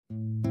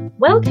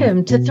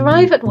Welcome to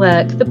Thrive at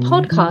Work, the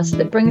podcast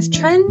that brings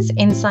trends,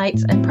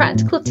 insights, and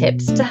practical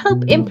tips to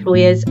help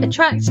employers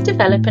attract,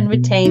 develop, and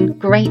retain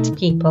great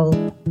people.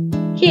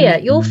 Here,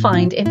 you'll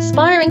find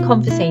inspiring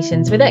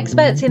conversations with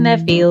experts in their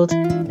field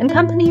and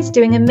companies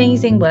doing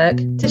amazing work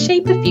to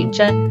shape a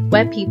future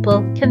where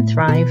people can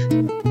thrive.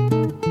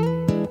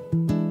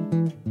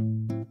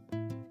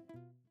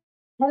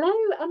 Hello,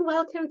 and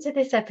welcome to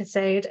this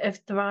episode of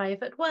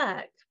Thrive at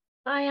Work.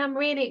 I am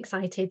really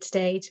excited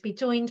today to be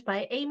joined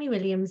by Amy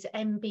Williams,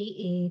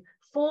 MBE,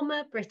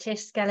 former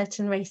British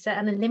skeleton racer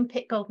and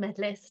Olympic gold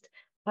medalist,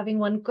 having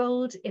won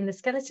gold in the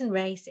skeleton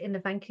race in the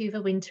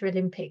Vancouver Winter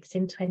Olympics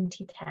in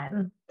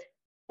 2010.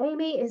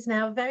 Amy is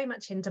now very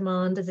much in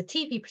demand as a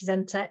TV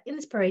presenter,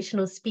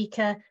 inspirational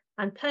speaker,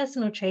 and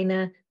personal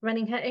trainer,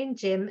 running her own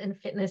gym and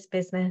fitness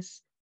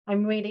business.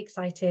 I'm really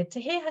excited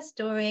to hear her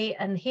story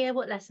and hear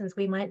what lessons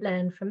we might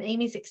learn from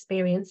Amy's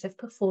experience of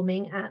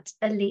performing at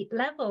elite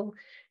level.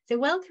 So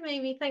welcome,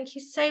 Amy. Thank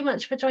you so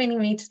much for joining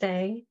me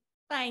today.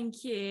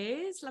 Thank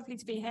you. It's lovely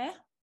to be here.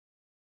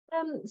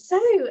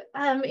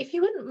 If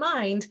you wouldn't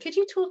mind, could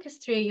you talk us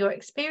through your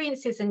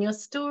experiences and your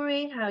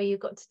story, how you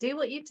got to do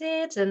what you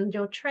did and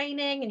your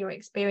training and your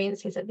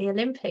experiences at the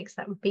Olympics?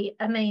 That would be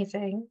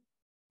amazing.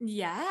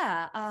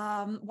 Yeah.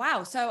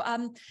 Wow. So,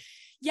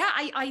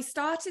 I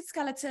started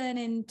skeleton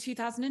in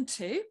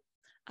 2002.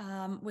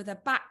 With a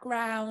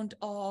background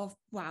of,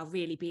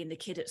 really being the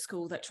kid at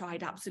school that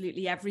tried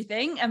absolutely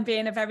everything and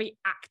being a very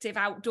active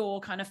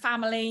outdoor kind of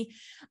family.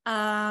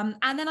 And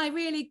then I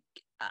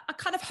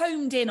kind of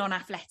honed in on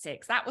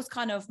athletics. That was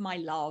kind of my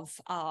love.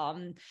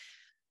 Trying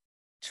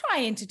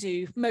to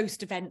do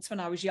most events when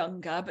I was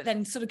younger, but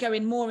then sort of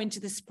going more into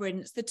the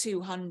sprints, the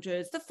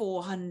 200s, the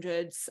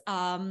 400s.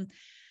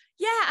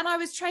 And I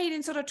was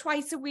training sort of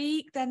twice a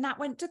week. Then that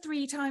went to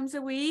 3 times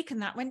a week,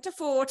 and that went to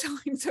 4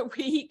 times a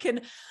week,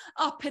 and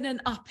upping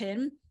and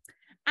upping.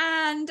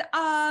 And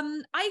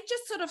I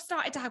just sort of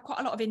started to have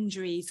quite a lot of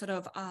injuries, sort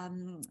of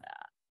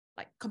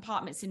like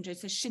compartment syndrome,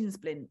 so shin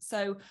splints.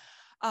 So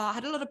I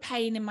had a lot of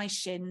pain in my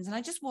shins, and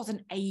I just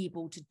wasn't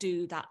able to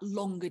do that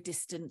longer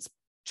distance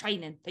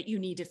training that you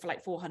needed for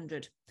like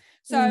 400.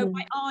 So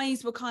my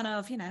eyes were kind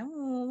of,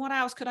 what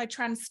else could I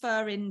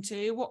transfer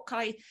into? What could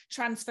I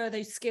transfer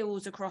those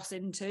skills across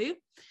into?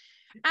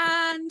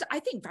 And I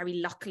think very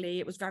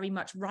luckily it was very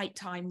much right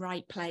time,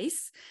 right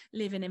place,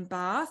 living in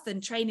Bath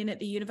and training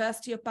at the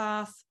University of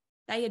Bath.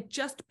 They had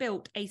just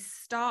built a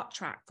start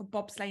track for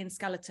bobsleigh and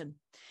skeleton.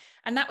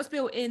 And that was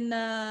built in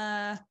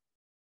the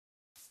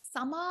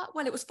summer.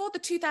 Well, it was for the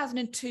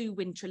 2002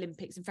 Winter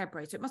Olympics in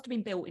February. So it must have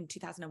been built in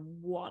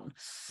 2001.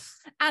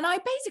 And I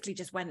basically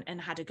just went and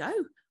had a go.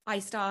 I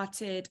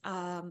started,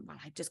 I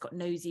just got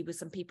nosy with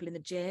some people in the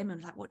gym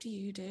and like, what do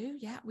you do?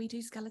 Yeah, we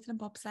do skeleton and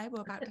bobsleigh.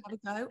 We're about to have a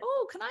go.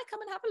 Oh, can I come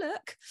and have a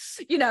look?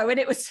 And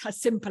it was as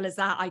simple as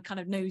that. I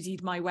kind of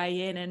nosied my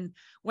way in and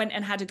went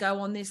and had a go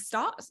on this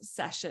start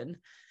session.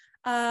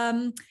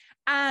 And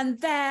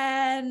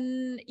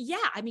then,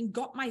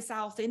 got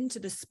myself into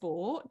the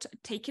sport,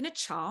 taking a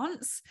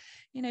chance,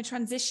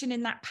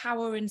 transitioning that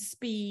power and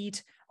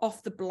speed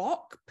off the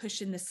block,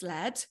 pushing the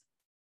sled.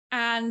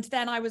 And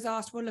then I was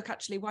asked, well, look,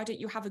 actually, why don't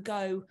you have a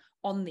go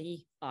on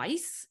the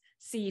ice,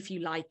 see if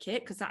you like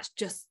it, because that's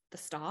just the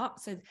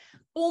start. So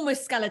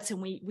almost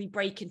skeleton, we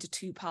break into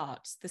 2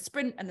 parts, the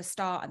sprint and the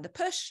start and the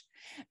push,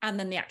 and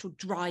then the actual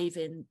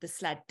driving the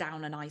sled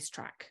down an ice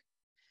track.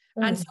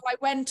 And so I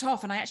went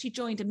off and I actually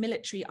joined a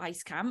military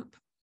ice camp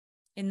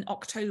in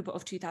October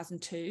of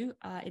 2002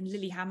 in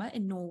Lillehammer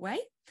in Norway.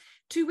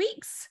 2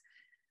 weeks.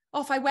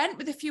 Off I went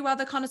with a few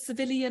other kind of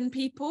civilian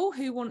people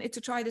who wanted to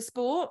try the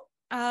sport.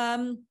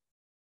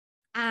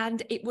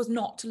 And it was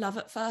not love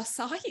at first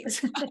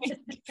sight.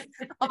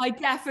 I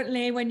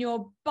definitely, when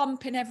you're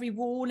bumping every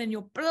wall and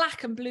you're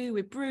black and blue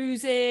with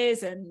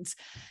bruises and,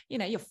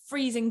 you're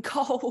freezing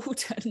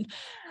cold. And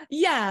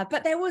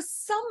but there was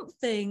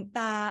something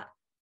that,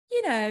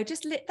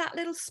 just lit that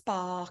little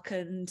spark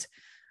and,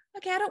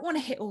 okay, I don't want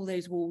to hit all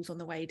those walls on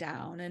the way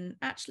down. And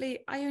actually,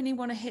 I only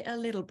want to hit a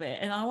little bit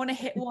and I want to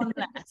hit one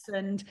less.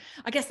 And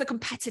I guess the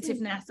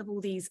competitiveness of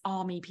all these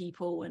army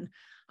people, and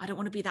I don't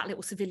want to be that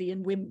little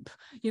civilian wimp,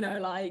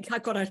 like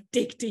I've got to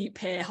dig deep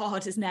here,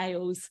 hard as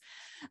nails.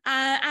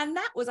 And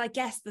that was, I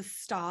guess, the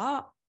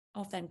start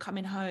of then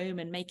coming home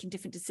and making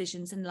different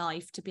decisions in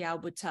life to be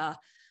able to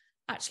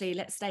actually,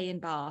 let's stay in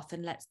Bath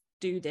and let's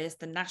do this.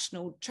 The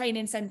National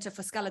Training Centre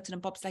for Skeleton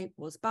and Bobsleigh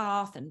was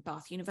Bath and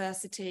Bath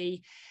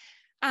University.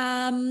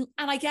 And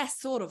I guess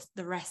sort of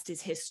the rest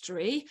is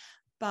history,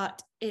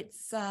 but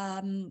it's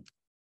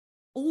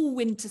all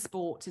winter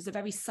sports is a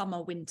very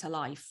summer winter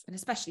life, and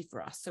especially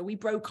for us. So we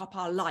broke up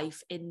our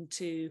life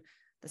into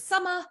the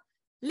summer,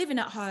 living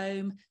at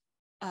home,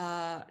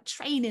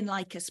 training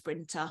like a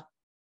sprinter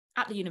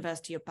at the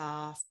University of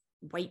Bath,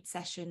 weight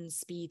sessions,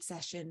 speed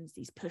sessions,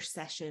 these push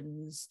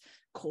sessions,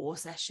 core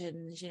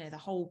sessions, the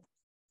whole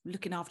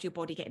looking after your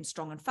body, getting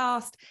strong and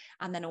fast.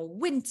 And then all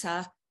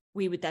winter,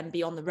 we would then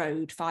be on the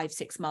road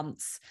 5-6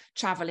 months,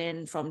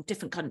 traveling from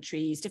different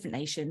countries, different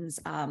nations,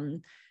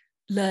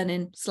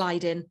 learning,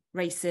 sliding,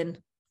 racing,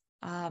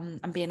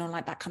 and being on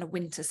like that kind of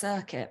winter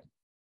circuit.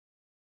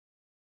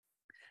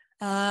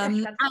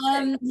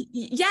 Fantastic.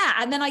 Yeah,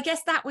 and then I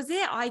guess that was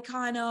it. I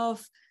kind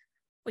of,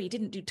 well, you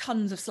didn't do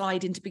tons of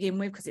sliding to begin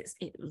with because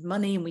it was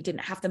money and we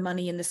didn't have the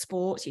money in the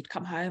sports. You'd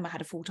come home, I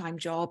had a full-time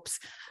jobs.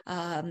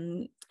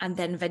 And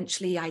then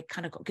eventually I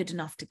kind of got good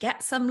enough to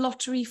get some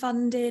lottery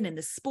funding and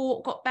the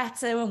sport got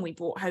better and we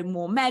brought home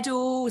more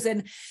medals.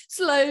 And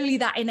slowly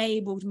that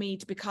enabled me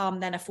to become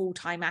then a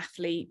full-time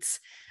athlete.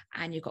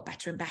 And you got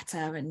better and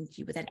better, and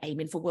you were then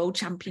aiming for world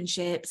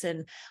championships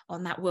and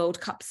on that World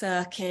Cup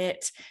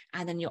circuit.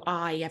 And then your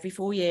eye every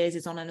 4 years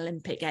is on an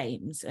Olympic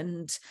Games.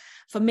 And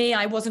for me,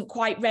 I wasn't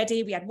quite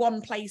ready. We had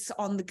one place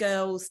on the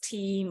girls'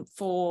 team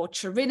for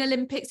Turin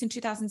Olympics in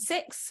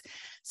 2006.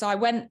 So I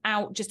went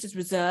out just as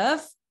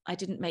reserve. I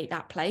didn't make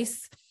that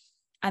place.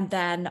 And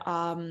then,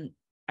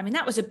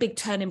 that was a big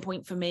turning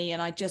point for me.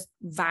 And I just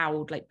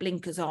vowed, like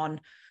blinkers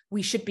on,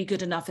 we should be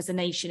good enough as a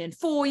nation in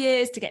 4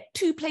 years to get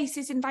 2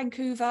 places in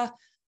Vancouver.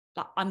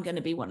 Like, I'm going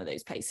to be one of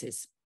those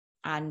places.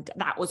 And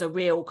that was a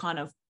real kind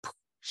of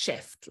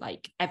shift.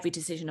 Like, every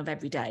decision of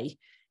every day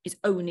is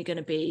only going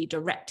to be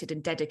directed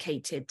and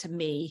dedicated to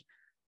me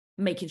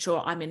making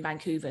sure I'm in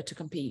Vancouver to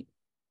compete.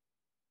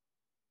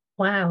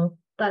 Wow,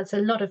 that's a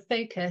lot of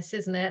focus,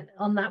 isn't it,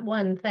 on that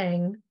one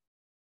thing?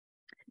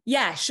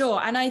 Yeah, sure.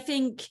 And I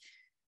think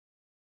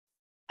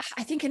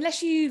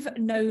unless you've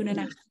known an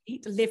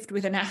athlete, lived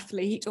with an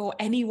athlete, or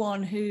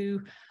anyone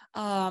who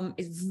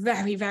is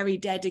very, very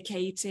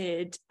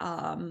dedicated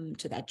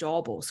to their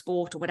job or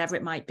sport or whatever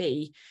it might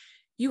be,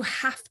 you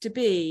have to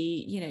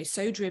be,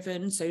 so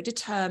driven, so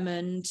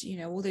determined,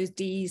 all those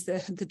D's,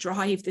 the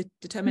drive, the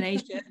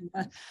determination,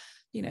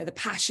 the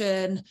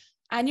passion,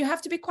 and you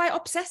have to be quite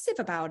obsessive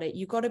about it.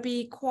 You've got to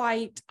be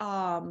quite,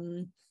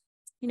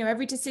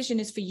 every decision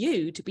is for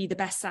you to be the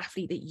best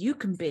athlete that you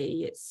can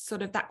be. It's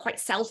sort of that quite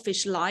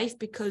selfish life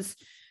because,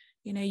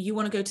 you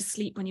want to go to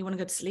sleep when you want to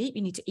go to sleep.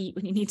 You need to eat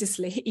when you need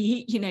to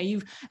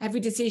eat. Every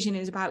decision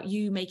is about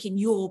you making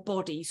your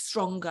body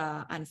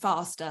stronger and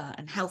faster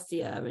and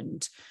healthier.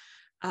 And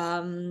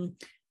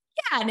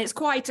and it's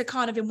quite a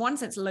kind of, in one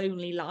sense,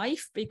 lonely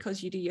life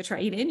because you do your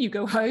training, you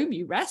go home,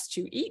 you rest,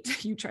 you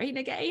eat, you train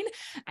again,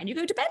 and you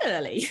go to bed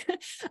early.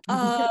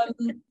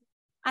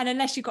 And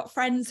unless you've got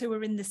friends who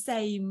are in the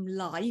same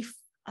life,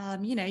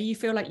 you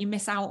feel like you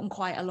miss out on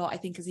quite a lot, I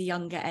think, as a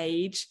younger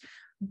age.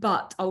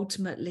 But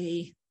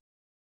ultimately,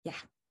 yeah,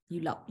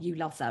 you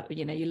love that,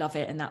 you love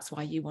it. And that's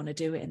why you want to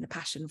do it and the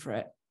passion for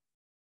it.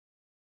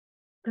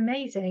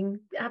 Amazing.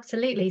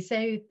 Absolutely.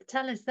 So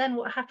tell us then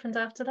what happened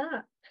after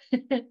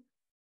that.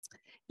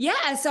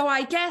 Yeah, so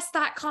I guess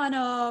that kind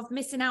of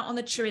missing out on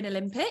the Turin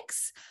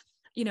Olympics,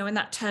 and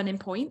that turning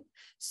point.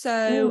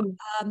 So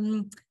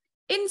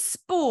in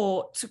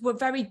sport, we're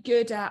very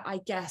good at, I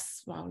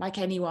guess, well, like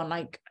anyone,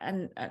 like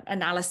an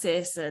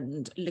analysis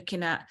and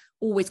looking at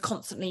always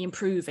constantly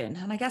improving.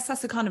 And I guess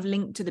that's a kind of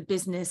link to the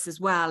business as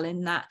well,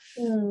 in that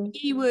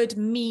we would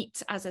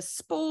meet as a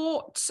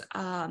sport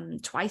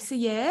twice a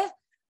year,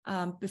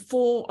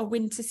 before a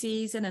winter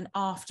season and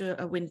after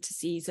a winter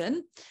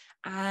season.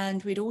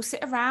 And we'd all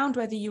sit around,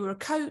 whether you were a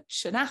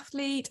coach, an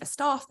athlete, a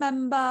staff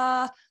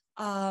member,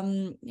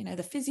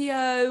 the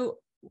physio,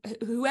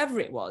 whoever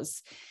it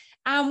was.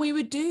 And we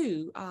would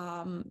do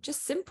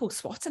just simple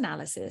SWOT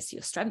analysis,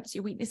 your strengths,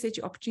 your weaknesses,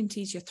 your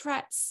opportunities, your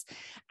threats.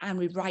 And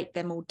we'd write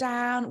them all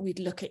down. We'd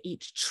look at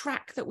each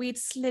track that we'd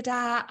slid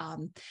at.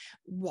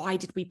 Why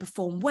did we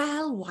perform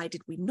well? Why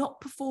did we not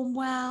perform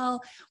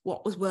well?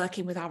 What was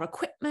working with our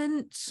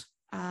equipment?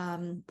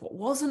 What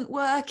wasn't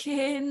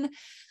working?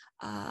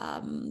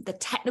 The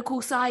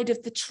technical side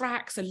of the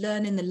track, so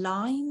learning the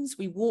lines.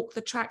 We walk the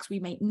tracks, we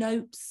make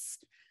notes.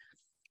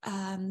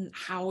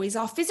 How is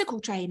our physical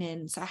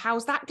training? So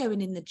how's that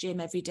going in the gym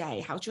every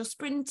day? How's your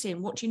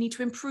sprinting? What do you need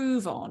to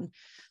improve on?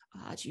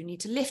 Do you need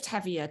to lift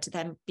heavier to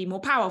then be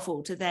more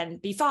powerful, to then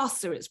be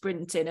faster at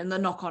sprinting, and the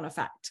knock-on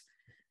effect?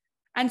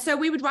 And so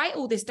we would write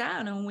all this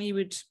down, and we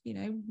would,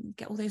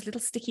 get all those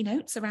little sticky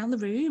notes around the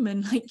room,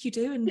 and like you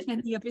do in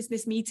any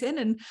business meeting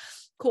and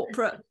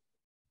corporate,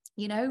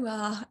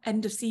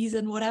 end of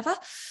season, whatever.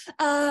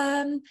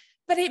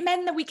 But it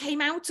meant that we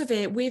came out of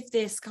it with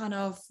this kind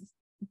of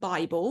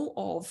Bible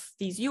of,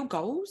 these are your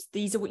goals,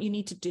 these are what you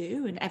need to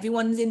do, and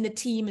everyone's in the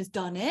team has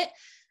done it.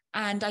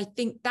 And I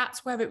think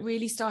that's where it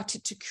really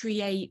started to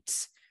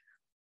create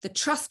the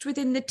trust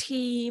within the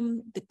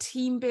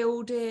team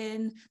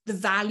building, the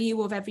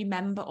value of every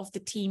member of the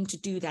team to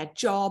do their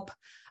job,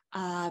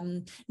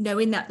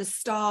 knowing that the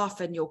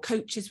staff and your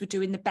coaches were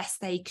doing the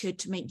best they could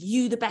to make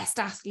you the best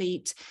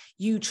athlete,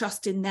 you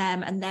trust in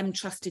them and them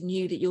trust in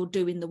you that you're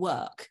doing the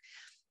work.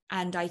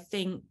 And I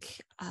think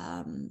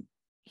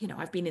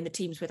I've been in the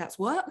teams where that's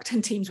worked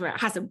and teams where it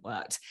hasn't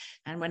worked.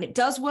 And when it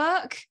does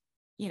work,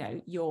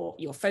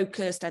 you're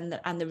focused and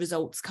the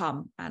results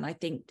come. And I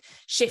think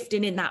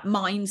shifting in that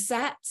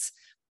mindset,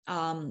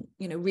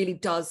 really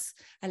does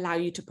allow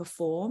you to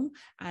perform,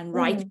 and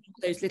writing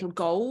those little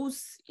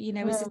goals,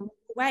 is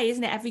way,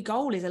 isn't it? Every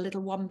goal is a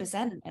little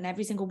 1%, and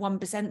every single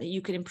 1% that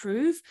you can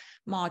improve,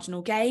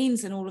 marginal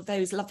gains and all of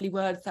those lovely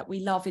words that we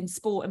love in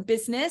sport and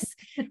business.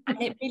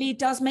 And it really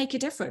does make a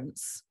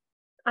difference.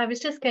 I was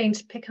just going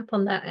to pick up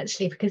on that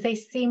actually, because they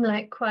seem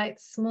like quite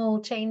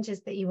small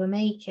changes that you were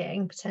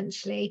making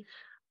potentially.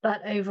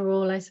 But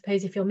overall, I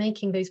suppose if you're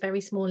making those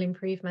very small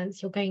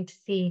improvements, you're going to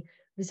see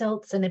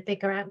results and a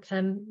bigger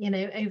outcome,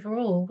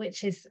 overall,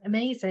 which is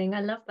amazing.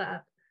 I love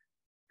that.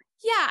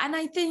 Yeah, and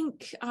I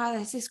think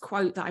there's this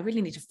quote that I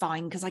really need to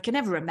find because I can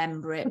never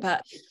remember it,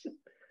 but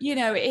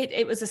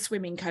it was a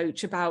swimming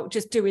coach about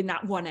just doing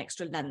that one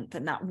extra length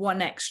and that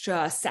one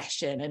extra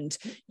session, and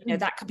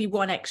that could be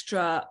one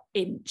extra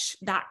inch.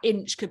 That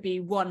inch could be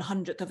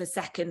 1/100th of a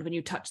second when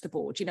you touch the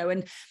board,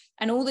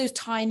 and all those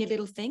tiny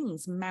little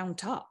things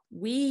mount up.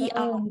 We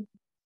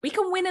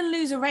can win and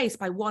lose a race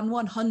by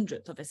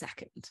 1/100th of a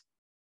second.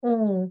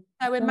 So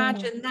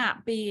imagine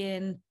that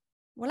being,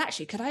 well,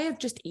 actually, could I have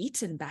just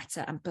eaten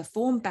better and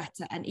performed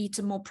better and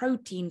eaten more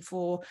protein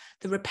for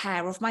the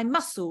repair of my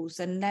muscles?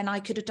 And then I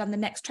could have done the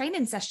next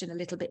training session a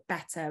little bit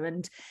better.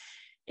 And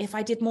if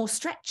I did more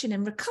stretching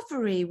and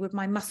recovery, would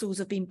my muscles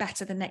have been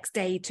better the next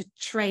day to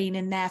train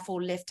and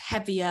therefore lift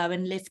heavier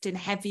and lifting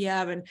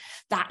heavier, and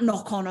that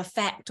knock-on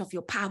effect of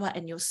your power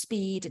and your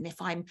speed. And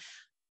if I'm,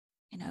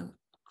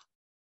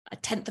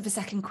 1/10 of a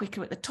second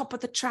quicker at the top of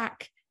the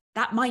track,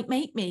 that might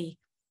make me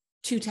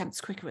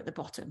 2/10 quicker at the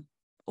bottom.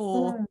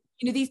 Or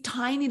these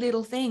tiny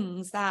little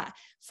things that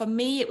for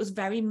me, it was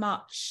very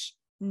much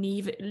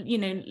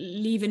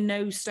leaving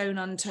no stone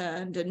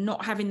unturned and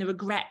not having the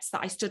regrets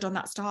that I stood on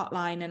that start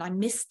line and I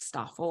missed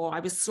stuff, or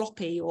I was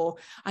sloppy, or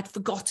I'd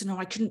forgotten, or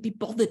I couldn't be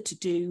bothered to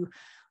do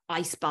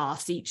ice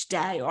baths each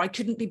day, or I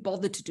couldn't be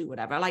bothered to do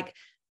whatever. Like,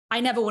 I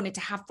never wanted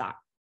to have that,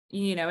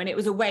 and it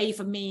was a way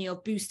for me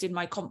of boosting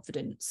my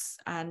confidence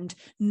and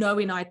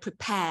knowing I'd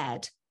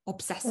prepared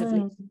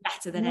obsessively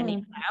better than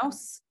anyone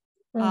else.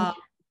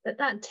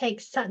 That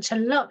takes such a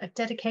lot of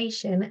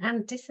dedication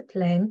and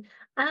discipline,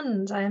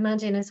 and I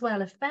imagine as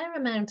well a fair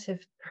amount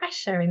of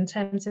pressure in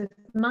terms of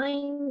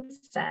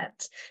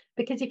mindset,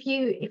 because if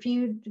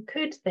you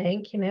could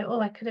think,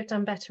 I could have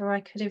done better, or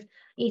I could have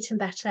eaten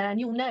better, and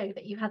you'll know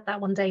that you had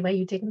that one day where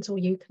you didn't, or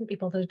you couldn't be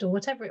bothered, or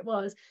whatever it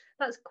was,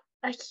 that's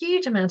a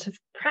huge amount of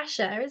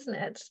pressure, isn't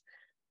it?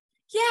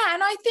 Yeah,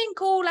 and I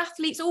think all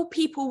athletes, all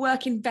people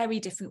work in very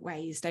different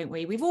ways, don't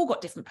we? We've all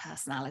got different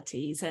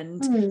personalities,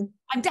 and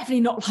I'm definitely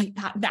not like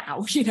that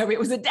now. It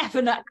was a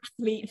definite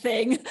athlete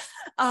thing.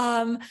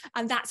 And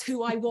that's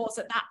who I was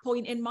at that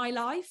point in my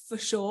life, for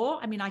sure.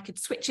 I mean, I could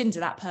switch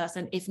into that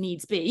person if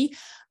needs be,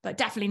 but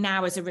definitely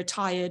now as a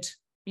retired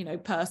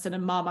person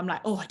and mum, I'm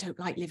like, I don't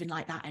like living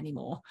like that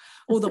anymore.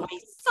 Although I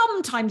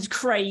sometimes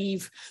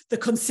crave the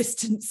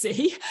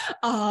consistency.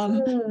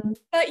 But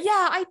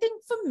yeah, I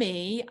think for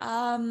me,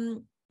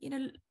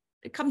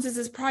 it comes as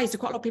a surprise to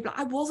quite a lot of people.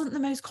 I wasn't the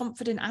most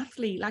confident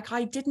athlete. Like,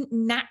 I didn't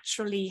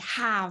naturally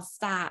have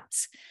that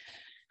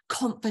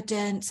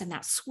confidence and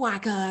that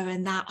swagger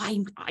and that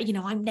I'm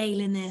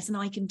nailing this and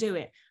I can do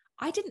it.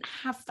 I didn't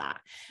have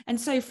that.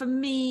 And so for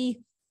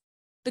me,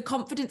 the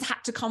confidence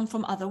had to come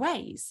from other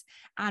ways.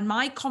 And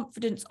my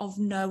confidence of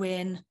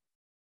knowing,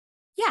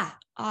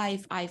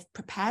 I've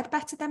prepared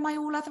better than my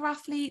all other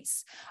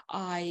athletes.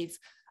 I've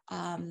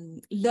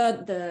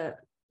learned the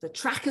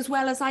track as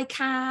well as I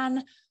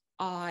can.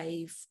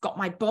 I've got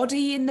my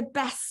body in the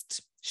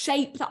best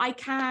shape that I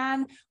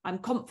can. I'm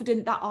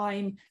confident that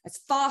I'm as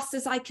fast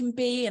as I can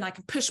be and I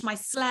can push my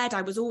sled.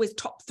 I was always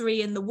top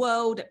 3 in the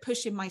world at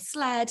pushing my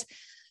sled.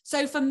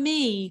 So for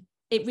me,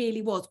 it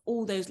really was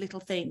all those little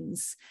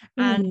things.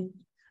 And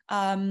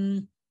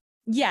that's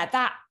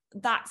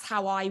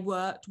how I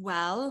worked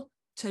well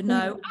to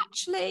know,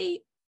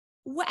 actually,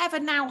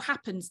 whatever now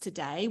happens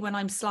today when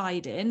I'm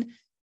sliding,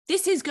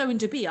 this is going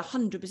to be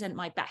 100%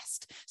 my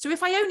best. So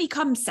if I only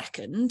come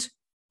 2nd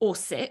or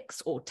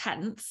 6th or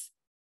 10th,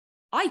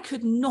 I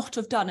could not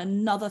have done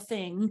another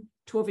thing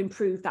to have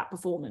improved that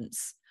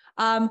performance.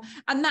 And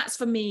that's,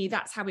 for me,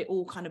 that's how it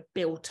all kind of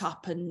built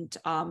up, and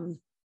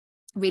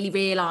really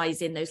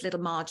realizing those little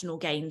marginal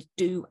gains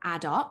do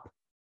add up.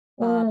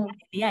 In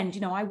the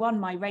end, I won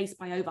my race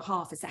by over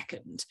 1/2 a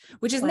second,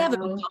 which has never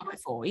been done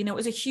before. It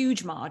was a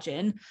huge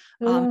margin,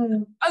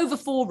 over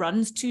 4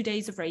 runs, 2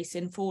 days of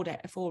racing, 4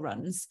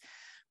 runs.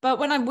 But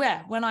when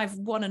I've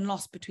won and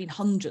lost between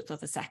 100th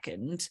of a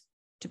second,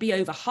 to be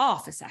over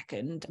 1/2 a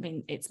second, I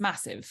mean, it's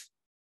massive.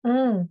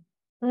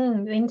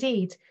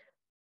 Indeed.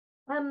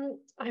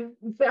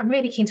 I'm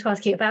really keen to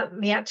ask you about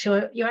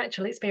your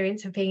actual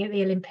experience of being at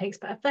the Olympics,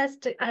 but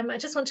first, I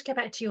just want to go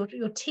back to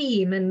your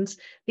team and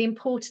the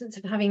importance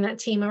of having that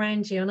team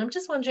around you. And I'm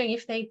just wondering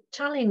if they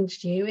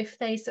challenged you, if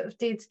they sort of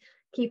did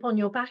keep on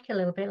your back a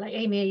little bit, like,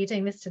 Amy, are you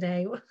doing this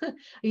today? Are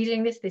you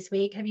doing this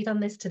week? Have you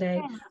done this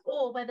today? Yeah.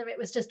 Or whether it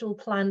was just all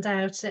planned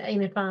out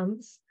in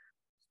advance.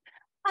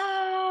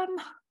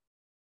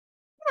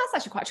 That's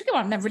actually quite a tricky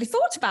one. I've never really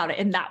thought about it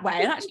in that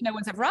way. And actually no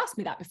one's ever asked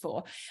me that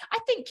before. I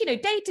think,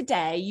 day to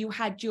day you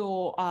had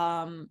your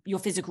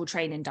physical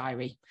training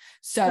diary.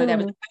 So there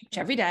was a coach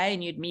every day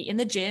and you'd meet in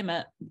the gym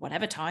at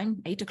whatever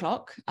time,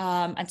 8:00.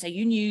 And so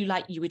you knew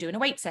like you were doing a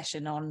weight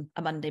session on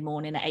a Monday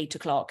morning at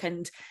 8:00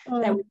 and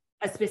there was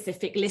a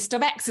specific list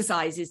of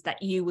exercises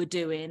that you were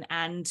doing.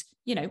 And,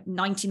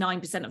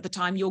 99% of the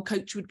time your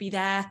coach would be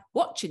there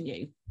watching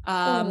you.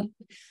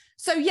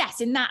 So yes,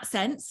 in that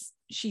sense,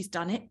 she's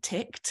done it,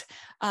 ticked.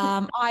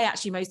 I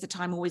actually most of the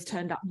time always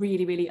turned up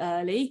really, really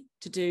early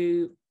to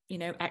do,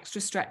 extra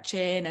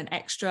stretching and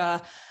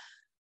extra,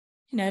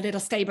 little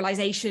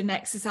stabilization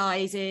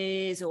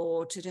exercises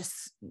or to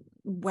just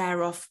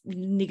wear off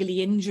niggly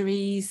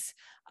injuries.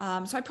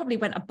 So I probably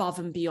went above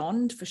and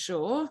beyond for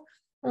sure.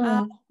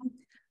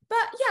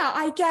 But yeah,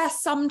 I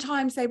guess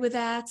sometimes they were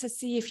there to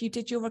see if you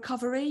did your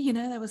recovery.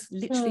 There was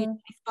literally a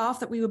bath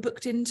that we were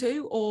booked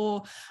into,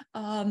 or,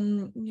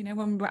 when we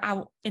were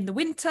out in the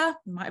winter,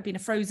 it might have been a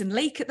frozen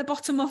lake at the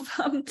bottom of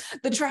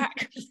the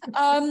track.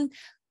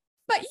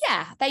 But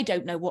yeah, they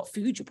don't know what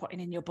food you're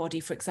putting in your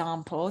body, for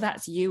example.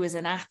 That's you as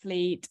an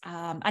athlete.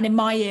 And in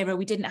my era,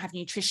 we didn't have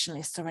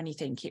nutritionalists or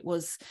anything. It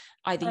was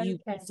either you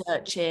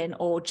researching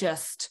or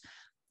just,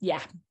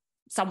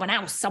 someone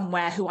else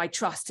somewhere who I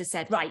trust has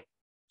said, right,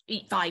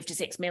 eat 5 to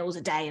 6 meals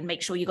a day and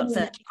make sure you got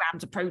 30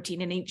 grams of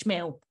protein in each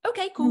meal.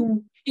 Okay,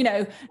 cool.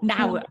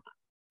 Now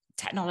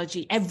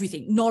technology,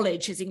 everything,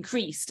 knowledge has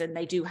increased and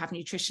they do have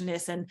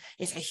nutritionists and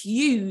it's a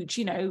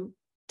huge,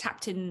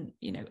 tapped in,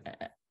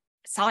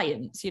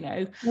 science,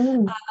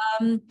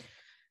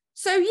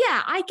 So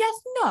yeah, I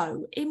guess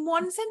no, in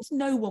one sense,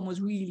 no one was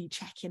really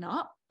checking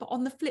up, but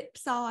on the flip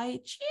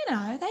side, they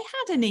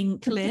had an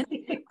inkling.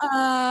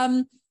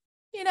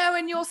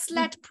 And your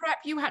sled prep,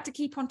 you had to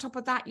keep on top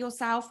of that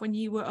yourself when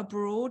you were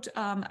abroad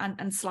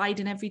and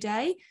sliding every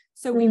day.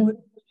 So we would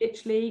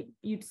literally,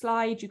 you'd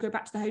slide, you'd go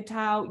back to the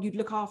hotel, you'd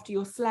look after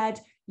your sled,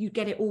 you'd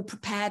get it all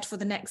prepared for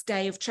the next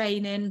day of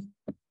training.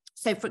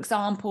 So for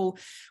example,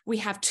 we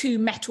have 2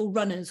 metal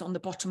runners on the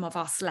bottom of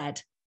our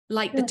sled,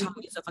 like the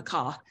tires of a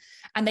car,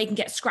 and they can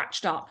get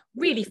scratched up,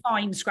 really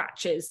fine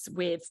scratches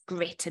with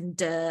grit and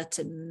dirt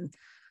and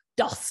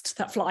dust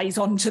that flies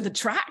onto the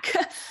track.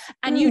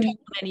 And you don't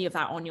want any of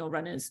that on your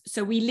runners.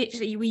 So we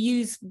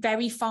use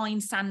very fine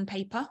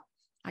sandpaper,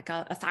 like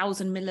a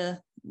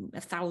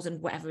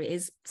 1,000 whatever it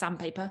is,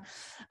 sandpaper.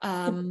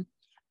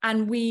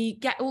 And we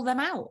get all them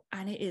out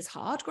and it is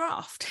hard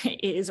graft.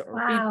 It is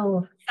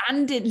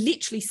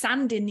literally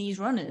sanding these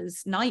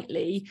runners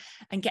nightly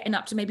and getting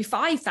up to maybe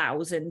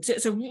 5,000. So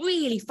it's a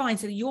really fine,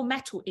 so your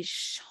metal is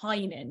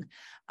shining.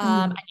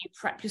 And you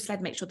prep your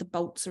sled, make sure the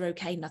bolts are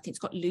okay, nothing's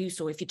got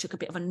loose, or if you took a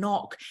bit of a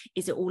knock,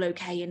 is it all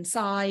okay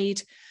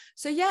inside?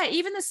 So yeah,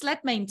 even the sled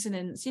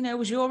maintenance,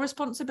 was your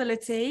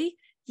responsibility.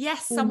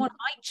 Yes, someone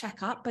might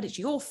check up, but it's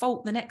your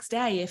fault the next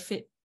day if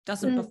it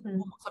doesn't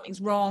perform,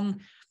 something's wrong.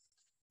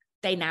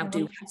 They now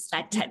do have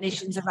sled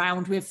technicians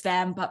around with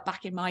them, but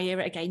back in my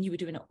era, again, you were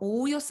doing it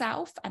all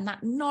yourself, and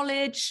that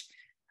knowledge,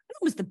 that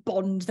was the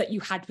bond that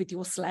you had with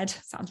your sled.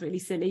 Sounds really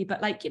silly,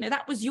 but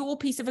that was your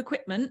piece of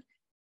equipment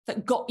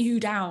that got you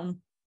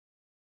down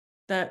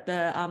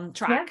the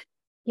track.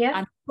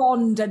 And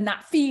bond and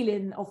that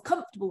feeling of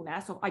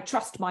comfortableness of I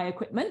trust my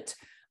equipment,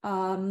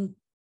 was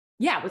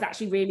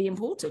actually really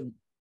important.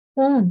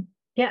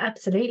 Yeah,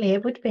 absolutely,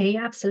 it would be,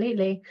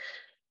 absolutely.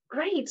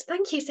 Great,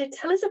 thank you. So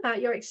tell us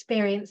about your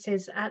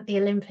experiences at the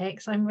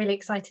Olympics. I'm really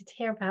excited to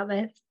hear about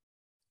this.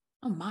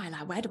 Oh my,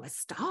 where do I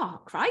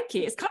start?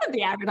 Crikey, it's kind of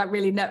the area I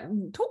really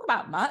talk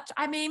about much.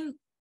 I mean,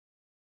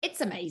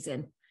 it's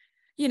amazing.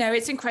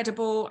 It's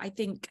incredible. I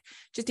think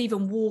just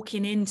even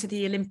walking into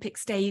the Olympic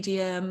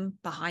Stadium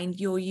behind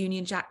your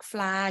Union Jack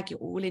flag, you're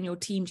all in your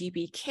Team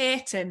GB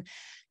kit and,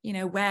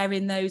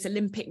 wearing those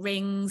Olympic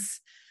rings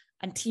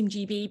and Team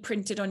GB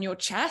printed on your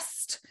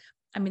chest.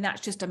 I mean,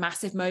 that's just a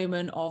massive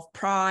moment of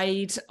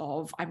pride,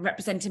 of I'm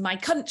representing my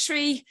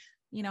country.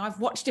 I've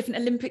watched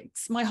different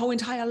Olympics my whole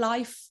entire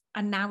life,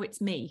 and now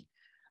it's me.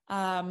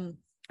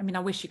 I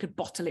wish you could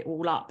bottle it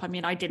all up.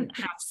 I didn't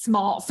have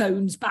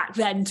smartphones back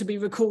then to be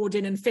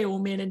recording and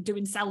filming and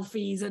doing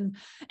selfies and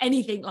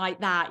anything like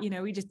that.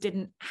 We just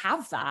didn't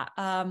have that.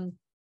 And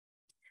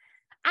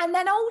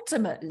then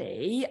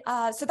ultimately,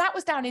 so that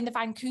was down in the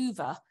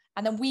Vancouver,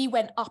 and then we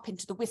went up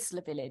into the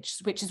Whistler Village,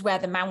 which is where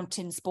the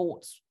mountain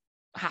sports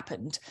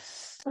happened.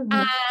 And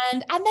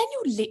then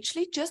you're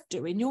literally just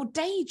doing your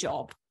day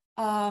job.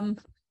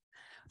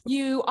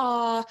 You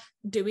are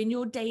doing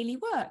your daily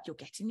work, you're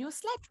getting your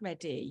sled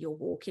ready, you're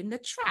walking the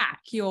track,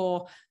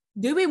 you're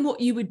doing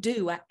what you would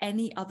do at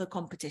any other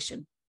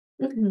competition.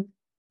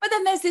 But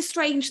then there's this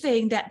strange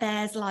thing that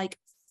there's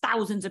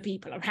thousands of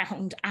people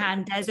around,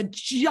 and there's a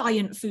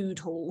giant food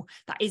hall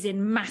that is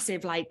in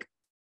massive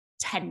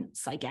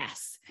tents, I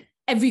guess,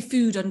 every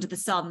food under the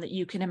sun that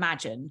you can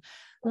imagine.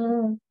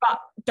 But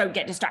don't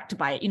get distracted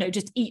by it,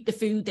 just eat the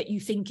food that you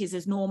think is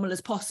as normal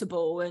as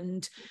possible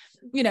and,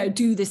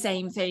 do the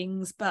same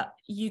things. But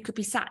you could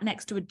be sat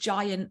next to a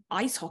giant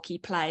ice hockey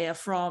player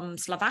from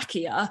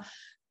Slovakia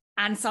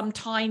and some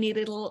tiny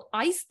little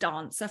ice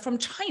dancer from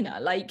China.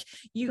 Like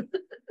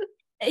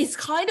it's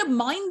kind of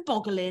mind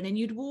boggling. And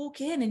you'd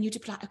walk in and you'd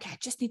be like, okay, I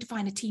just need to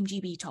find a Team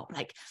GB top.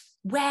 Like,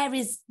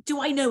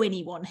 do I know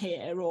anyone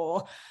here?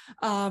 Or,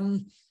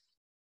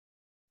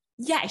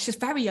 yeah, it's just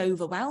very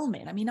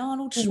overwhelming. I mean,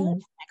 Arnold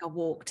Schwarzenegger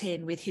walked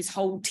in with his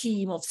whole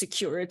team of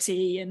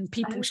security and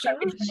people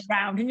showing him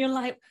around, and you're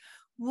like,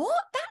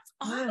 what? That's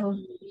Arnold.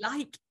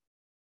 Like,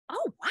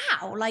 oh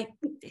wow, like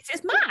this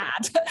is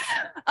mad.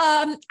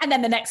 And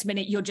then the next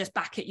minute you're just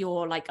back at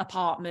your like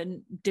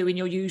apartment doing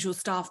your usual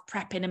stuff,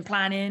 prepping and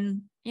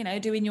planning, you know,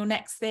 doing your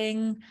next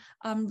thing,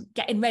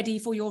 getting ready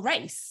for your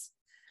race.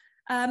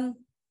 And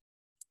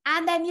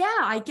then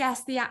I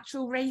guess the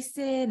actual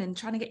racing and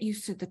trying to get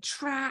used to the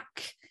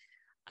track.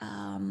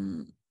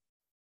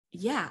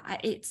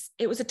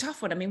 It was a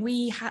tough one. I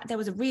mean, there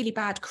was a really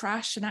bad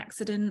crash, an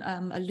accident.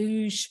 A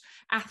luge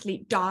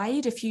athlete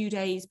died a few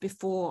days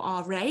before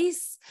our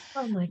race.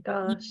 Oh my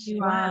gosh.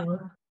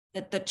 Wow.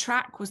 The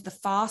track was the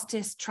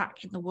fastest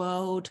track in the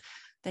world.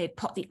 They'd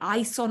put the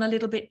ice on a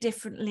little bit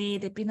differently.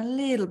 They'd been a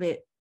little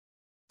bit,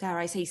 dare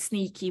I say,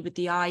 sneaky with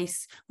the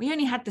ice. We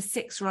only had the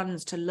 6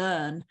 runs to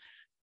learn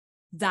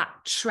that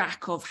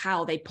track of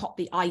how they put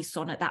the ice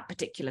on at that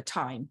particular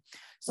time.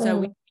 So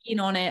we've been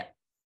on it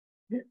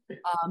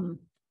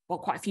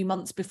quite a few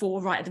months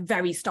before, right at the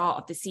very start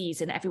of the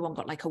season. Everyone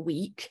got like a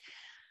week,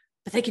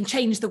 but they can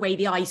change the way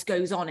the ice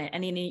goes on it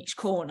and in each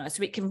corner,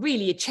 so it can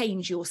really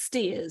change your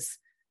steers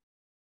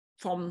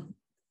from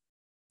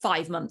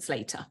 5 months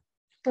later.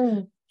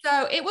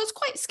 So it was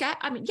quite scary.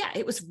 I mean,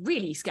 it was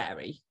really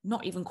scary.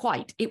 Not even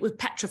quite. It was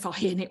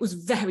petrifying. It was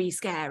very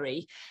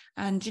scary.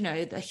 And, you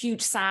know, the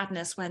huge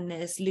sadness when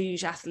this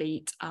luge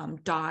athlete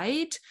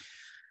died.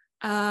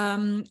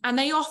 And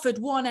they offered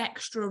one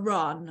extra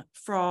run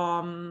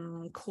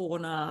from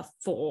corner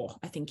 4,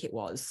 I think it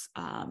was,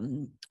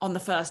 on the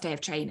first day of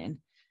training.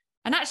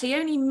 And actually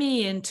only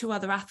me and 2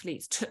 other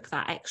athletes took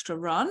that extra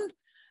run.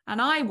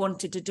 And I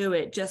wanted to do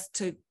it just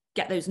to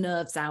get those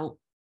nerves out,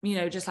 you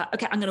know, just like,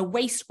 okay, I'm going to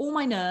waste all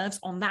my nerves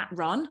on that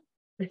run,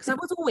 because I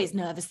was always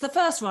nervous. The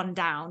first run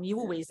down, you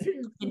always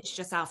convince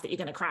yourself that you're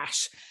going to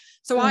crash.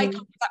 So I was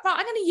like, right,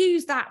 I'm going to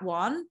use that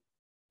one.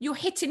 You're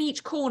hitting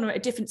each corner at a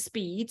different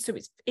speed, so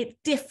it's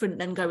different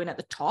than going at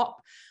the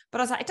top.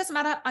 But I was like, it doesn't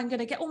matter. I'm going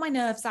to get all my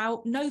nerves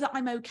out, know that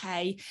I'm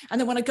okay. And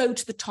then when I go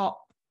to the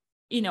top,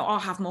 you know, I'll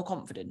have more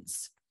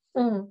confidence.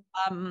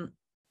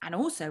 And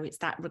also it's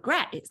that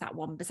regret. It's that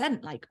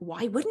 1%. Like,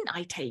 why wouldn't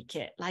I take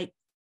it? Like,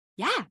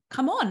 yeah,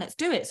 come on, let's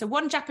do it. So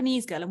 1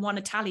 Japanese girl and 1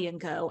 Italian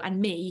girl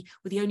and me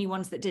were the only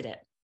ones that did it.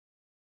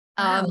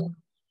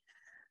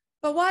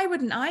 But why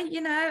wouldn't I?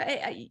 You know,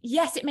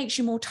 yes, it makes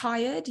you more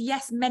tired.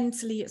 Yes,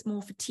 mentally it's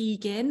more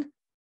fatiguing,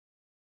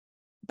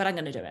 but I'm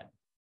going to do it.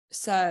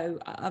 So,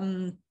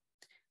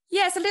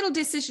 it's a little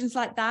decisions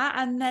like that.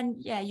 And then,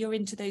 you're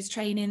into those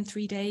training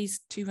 3 days,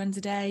 2 runs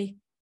a day,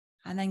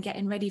 and then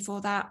getting ready for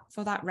that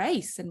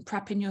race and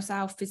prepping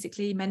yourself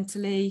physically,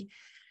 mentally,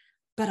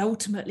 but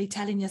ultimately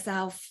telling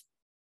yourself,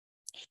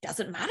 it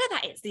doesn't matter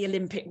that it's the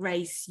Olympic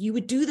race. You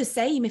would do the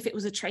same if it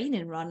was a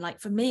training run.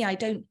 Like for me, I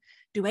don't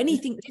do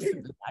anything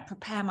different. I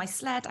prepare my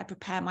sled, I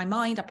prepare my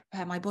mind, I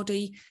prepare my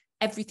body.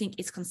 Everything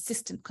is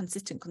consistent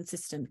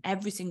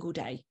every single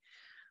day.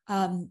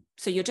 So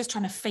you're just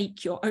trying to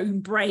fake your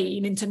own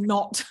brain into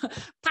not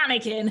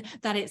panicking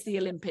that it's the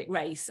Olympic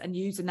race, and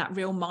using that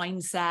real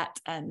mindset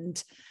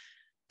and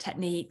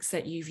techniques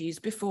that you've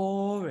used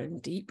before,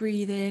 and deep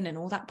breathing and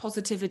all that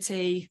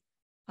positivity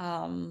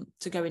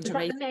to go into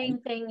racing. The main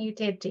thing you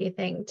did, do you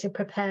think, to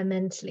prepare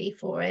mentally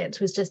for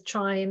it, was just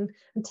try and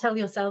tell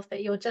yourself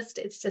that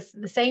it's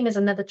just the same as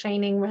another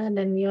training run,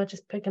 and you're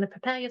just going to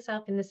prepare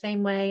yourself in the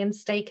same way and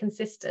stay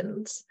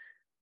consistent?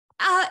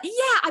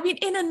 I mean,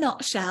 in a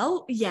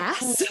nutshell,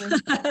 yes.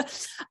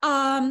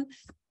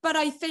 But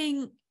I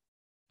think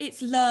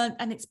it's learned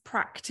and it's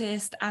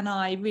practiced, and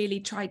I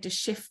really tried to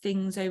shift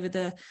things over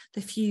the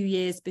few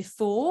years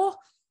before.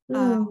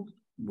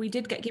 We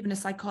did get given a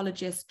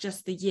psychologist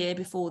just the year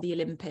before the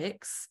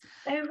Olympics.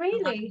 Oh,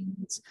 really?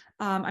 And,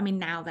 I mean,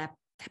 now they're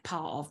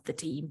part of the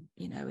team,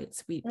 you know,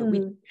 but we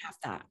didn't have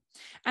that.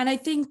 And I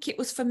think it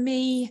was, for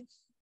me,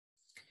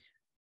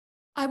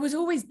 I was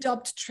always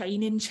dubbed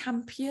training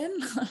champion,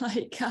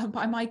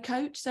 by my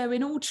coach. So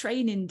in all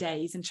training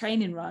days and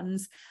training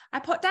runs,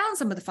 I put down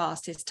some of the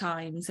fastest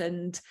times,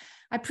 and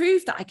I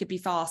proved that I could be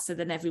faster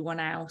than everyone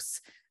else.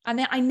 And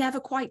then I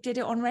never quite did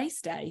it on race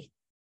day.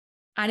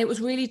 And it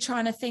was really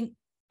trying to think,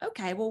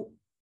 okay, well,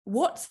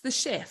 what's the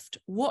shift?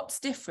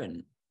 What's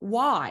different?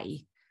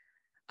 Why?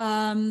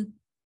 And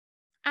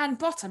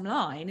bottom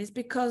line is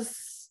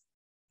because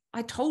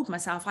I told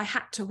myself I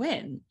had to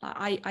win.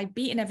 I'd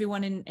beaten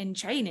everyone in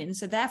training,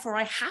 so therefore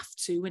I have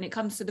to when it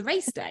comes to the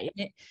race day.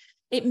 And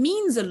it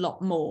means a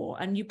lot more,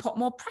 and you put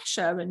more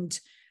pressure, and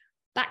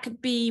that could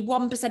be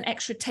 1%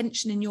 extra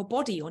tension in your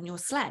body on your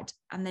sled,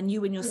 and then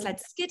you and your sled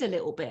skid a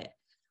little bit.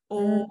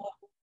 Or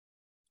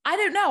I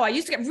don't know, I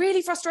used to get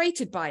really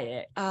frustrated by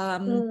it.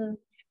 And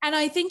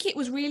I think it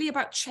was really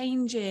about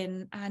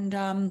changing.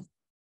 And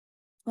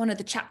one of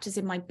the chapters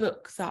in my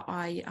book that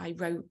I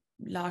wrote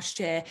last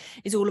year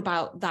is all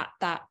about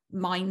that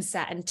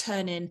mindset and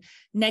turning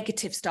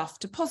negative stuff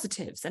to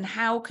positives, and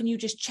how can you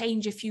just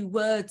change a few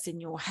words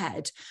in your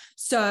head.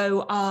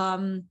 So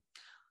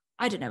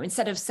I don't know,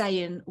 instead of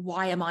saying,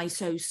 why am I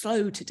so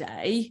slow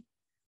today?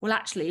 Well,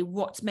 actually,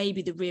 what's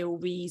maybe the real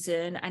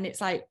reason? And it's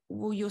like,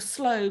 well, you're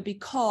slow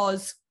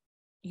because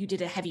you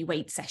did a heavy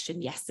weight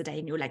session yesterday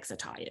and your legs are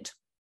tired,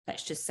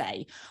 let's just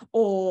say.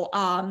 Or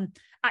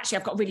actually,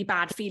 I've got a really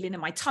bad feeling in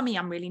my tummy.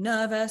 I'm really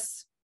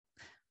nervous.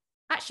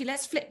 Actually,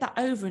 let's flip that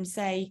over and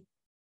say,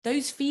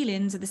 those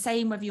feelings are the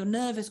same whether you're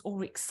nervous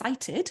or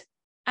excited.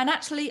 And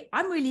actually,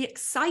 I'm really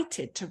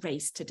excited to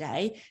race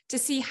today to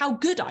see how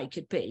good I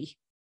could be.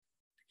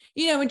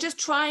 And just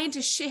trying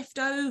to shift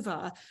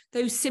over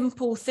those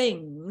simple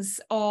things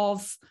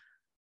of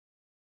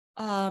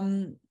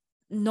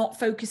not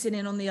focusing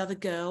in on the other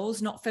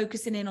girls, not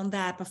focusing in on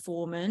their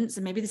performance,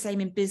 and maybe the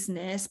same in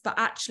business, but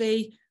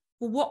actually,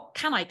 well, what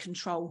can I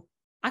control?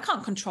 I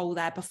can't control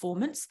their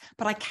performance,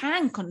 but I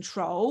can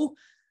control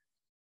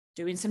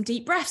doing some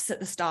deep breaths at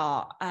the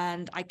start,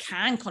 and I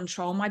can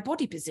control my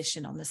body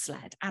position on the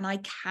sled, and I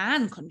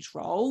can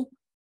control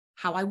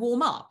how I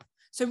warm up.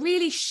 So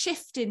really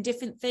shifting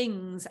different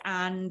things,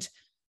 and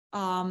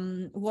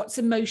what's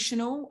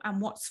emotional and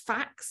what's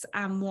facts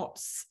and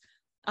what's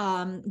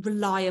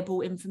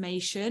reliable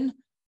information,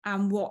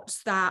 and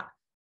what's that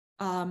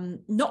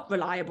not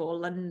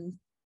reliable and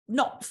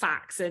not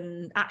facts,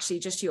 and actually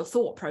just your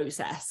thought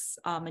process.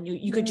 And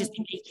you could just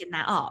be making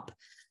that up.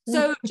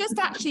 So just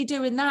actually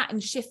doing that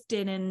and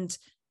shifting, and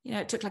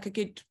it took like a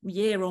good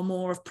year or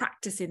more of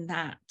practicing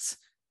that.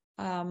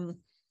 And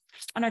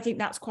I think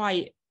that's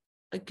quite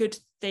a good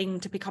thing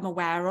to become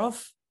aware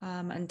of,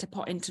 and to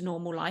put into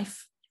normal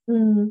life.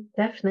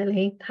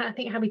 Definitely. I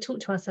think how we talk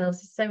to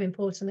ourselves is so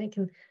important. It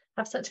can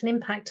have such an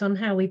impact on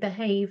how we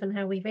behave and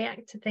how we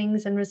react to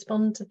things and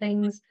respond to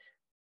things,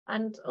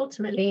 and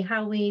ultimately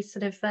how we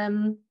sort of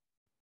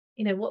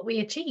what we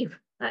achieve,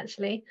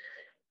 actually.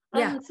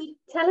 Yeah. So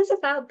tell us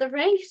about the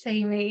race,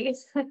 Amy.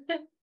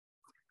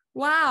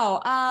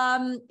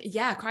 Wow.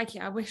 Yeah, crikey,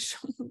 I wish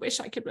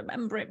I could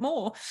remember it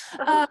more.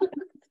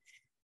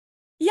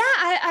 Yeah,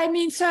 I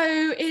mean, so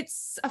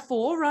it's a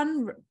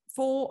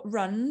 4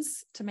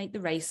 runs to make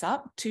the race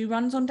up. 2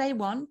 runs on day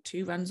 1,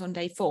 2 runs on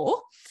day 4.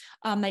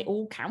 They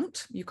all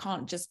count. You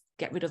can't just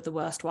get rid of the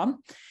worst one.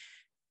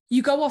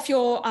 You go off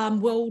your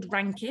world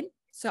ranking.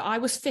 So I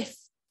was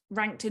 5th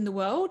ranked in the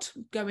world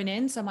going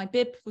in. So my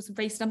bib was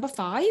race number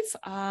 5.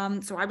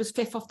 So I was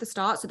 5th off the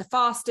start. So the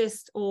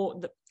fastest, or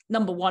the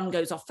number 1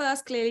 goes off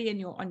first,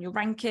 clearly on your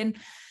ranking.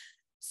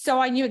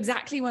 So I knew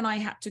exactly when I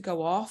had to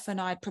go off,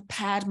 and I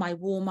prepared my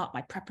warm up,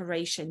 my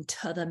preparation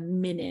to the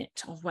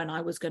minute of when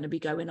I was going to be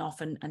going off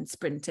and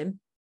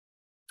sprinting.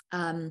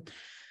 And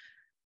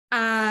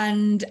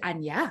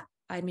yeah,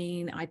 I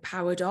mean, I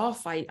powered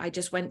off. I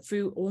just went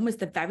through almost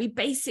the very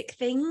basic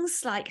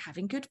things, like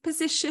having good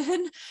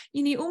position.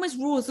 You almost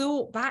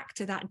resort back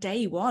to that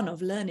day 1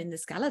 of learning the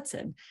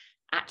skeleton.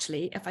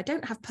 Actually, if I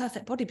don't have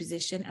perfect body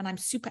position and I'm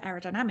super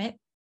aerodynamic,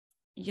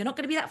 you're not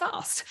going to be that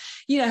fast,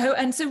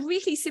 and so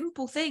really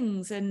simple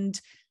things, and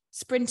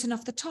sprinting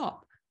off the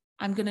top.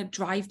 I'm going to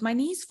drive my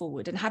knees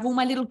forward and have all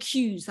my little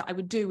cues that I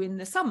would do in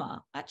the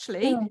summer.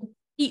 Actually,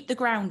 eat the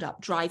ground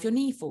up, drive your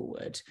knee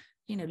forward,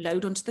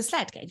 load onto the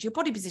sled, get into your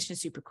body position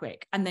super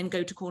quick, and then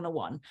go to corner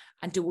 1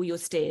 and do all your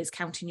steers,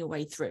 counting your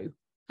way through.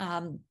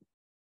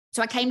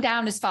 So I came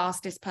down as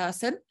fastest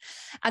person,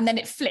 and then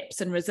it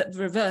flips and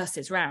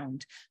reverses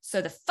round.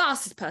 So the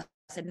fastest person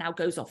now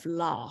goes off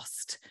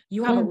last.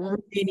 You have a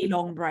really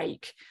long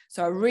break,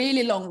 so a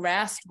really long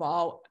rest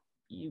while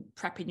you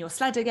prepping your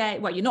sled again.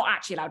 Well, you're not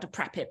actually allowed to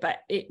prep it, but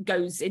it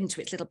goes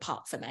into its little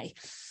parfumé.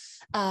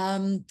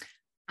 And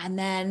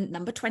then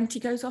number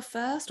 20 goes off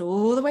first,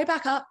 all the way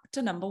back up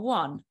to number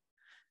 1.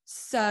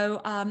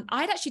 So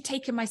I'd actually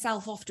taken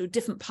myself off to a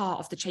different part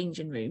of the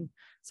changing room.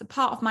 So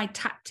part of my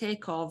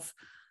tactic of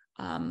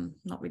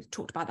not really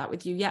talked about that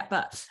with you yet,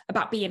 but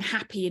about being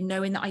happy and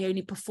knowing that I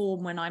only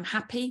perform when I'm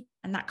happy.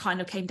 And that kind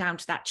of came down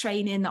to that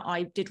training, that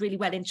I did really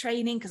well in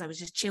training because I was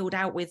just chilled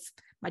out with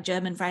my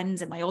German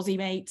friends and my Aussie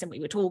mates, and we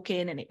were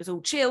talking and it was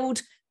all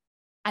chilled.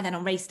 And then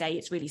on race day,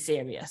 it's really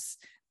serious,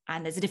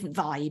 and there's a different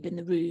vibe in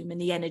the room and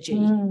the energy.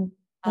 And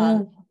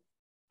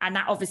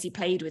that obviously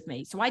played with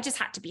me. So I just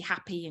had to be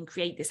happy and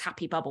create this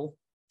happy bubble.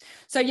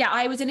 So yeah,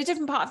 I was in a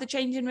different part of the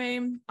changing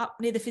room, up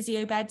near the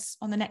physio beds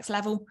on the next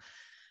level.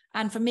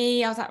 And for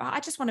me, I was like, well,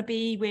 I just want to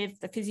be with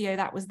the physio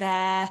that was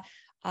there,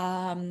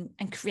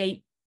 and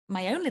create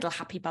my own little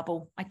happy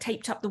bubble. I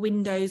taped up the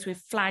windows with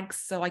flags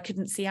so I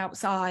couldn't see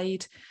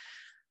outside.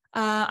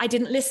 I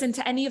didn't listen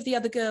to any of the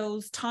other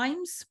girls'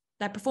 times,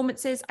 their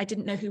performances. I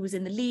didn't know who was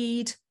in the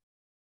lead.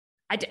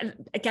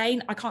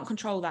 Again, I can't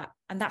control that.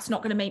 And that's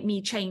not going to make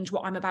me change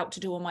what I'm about to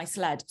do on my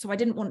sled. So I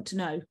didn't want to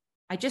know.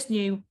 I just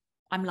knew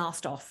I'm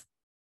last off.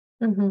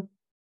 And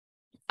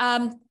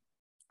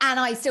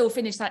I still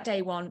finished that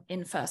day 1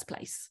 in first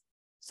place.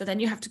 So then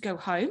you have to go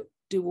home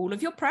do all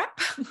of your prep,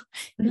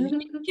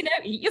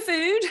 eat your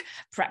food,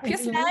 prep your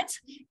sled,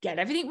 get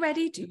everything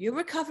ready, do your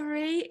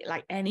recovery,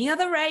 like any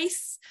other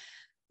race,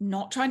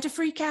 not trying to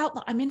freak out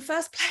that I'm in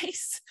first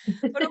place,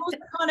 but also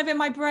kind of in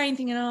my brain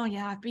thinking, oh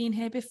yeah, I've been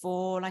here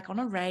before, like on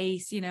a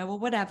race, or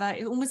whatever.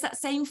 It almost that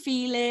same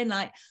feeling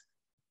like,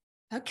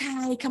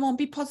 okay, come on,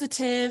 be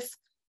positive.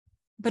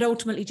 But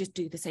ultimately just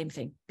do the same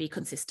thing, be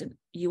consistent.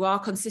 You are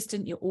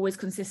consistent, you're always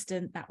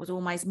consistent. That was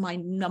always my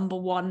number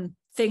one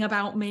thing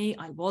about me.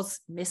 I was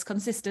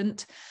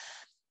misconsistent.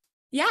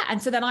 Yeah,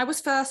 and so then I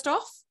was first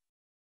off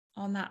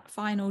on that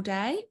final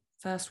day,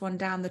 first one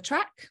down the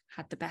track,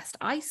 had the best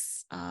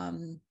ice,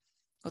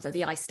 although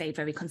the ice stayed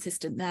very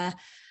consistent there.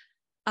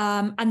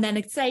 And then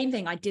the same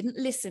thing, I didn't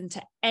listen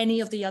to any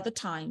of the other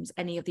times,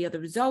 any of the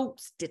other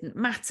results, didn't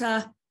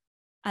matter.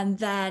 And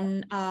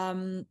then,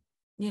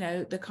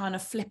 the kind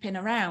of flipping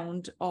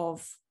around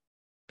of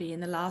being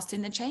the last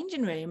in the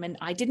changing room. And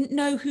I didn't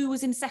know who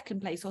was in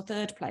second place or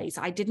third place.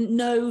 I didn't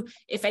know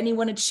if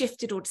anyone had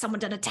shifted or someone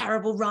done a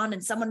terrible run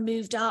and someone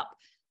moved up.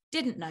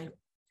 Didn't know.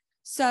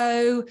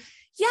 So,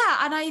 yeah,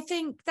 and I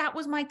think that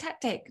was my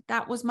tactic.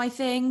 That was my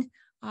thing.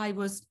 I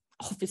was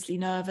obviously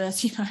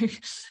nervous,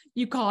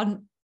 you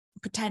can't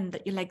pretend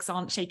that your legs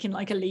aren't shaking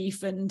like a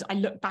leaf. And I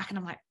look back and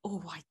I'm like,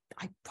 oh,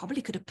 I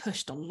probably could have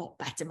pushed a lot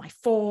better. My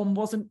form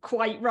wasn't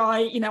quite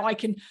right. I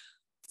can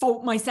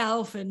fault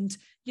myself, and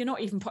you're not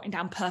even putting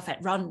down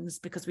perfect runs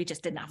because we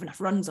just didn't have enough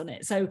runs on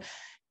it. So,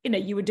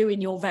 you were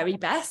doing your very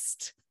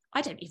best.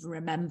 I don't even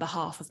remember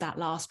half of that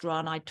last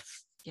run. A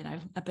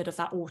bit of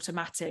that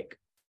automatic,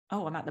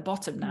 oh, I'm at the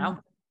bottom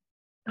now.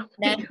 Oh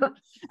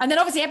and then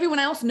obviously everyone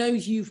else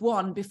knows you've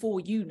won before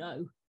you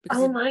know.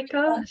 Oh my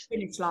gosh.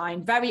 Finish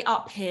line, very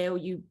uphill,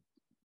 you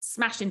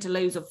smash into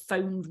loads of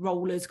foamed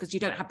rollers because you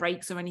don't have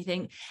brakes or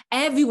anything.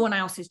 Everyone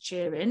else is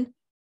cheering.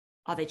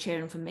 Are they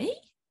cheering for me?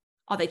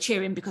 Are they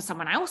cheering because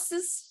someone else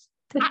has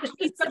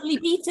actually suddenly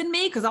beaten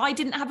me because I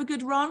didn't have a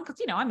good run? Because,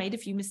 I made a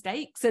few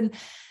mistakes. And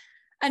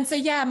so,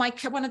 yeah,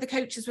 one of the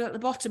coaches was at the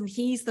bottom.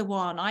 He's the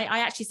one. I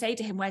actually say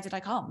to him, where did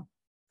I come?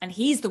 And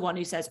he's the one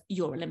who says,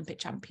 you're Olympic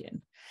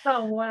champion.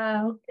 Oh,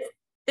 wow.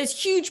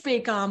 There's huge,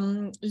 big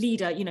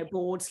leader,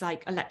 boards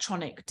like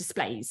electronic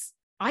displays.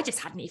 I just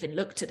hadn't even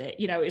looked at it.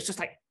 It's just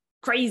like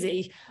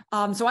crazy.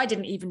 So I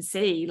didn't even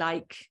see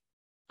like,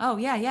 oh,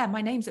 yeah,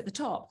 my name's at the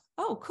top.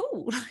 Oh,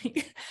 cool.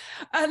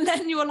 And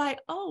then you're like,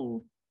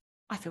 oh,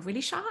 I feel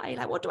really shy.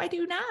 Like, what do I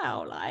do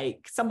now?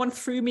 Like, someone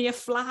threw me a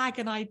flag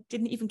and I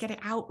didn't even get it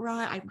out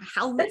right. My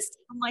helmet's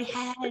on my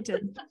head.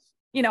 And,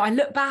 I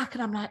look back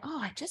and I'm like, oh,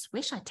 I just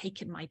wish I'd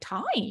taken my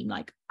time.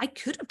 Like, I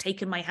could have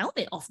taken my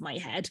helmet off my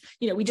head.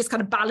 We just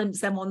kind of balance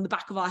them on the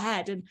back of our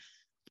head. And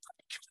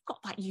I could have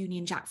got that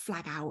Union Jack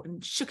flag out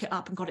and shook it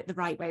up and got it the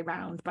right way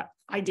round. But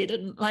I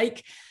didn't.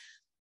 Like,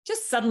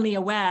 just suddenly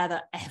aware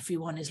that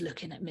everyone is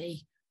looking at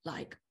me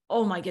like,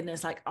 oh my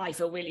goodness, like I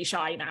feel really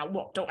shy now.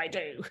 What do I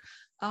do?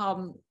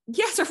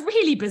 Yes, a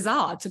really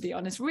bizarre, to be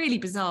honest, really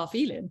bizarre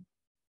feeling.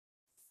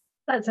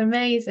 That's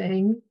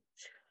amazing.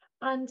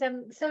 And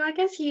so I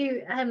guess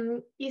you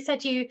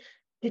said you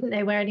didn't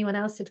know where anyone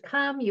else had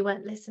come. You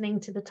weren't listening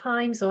to the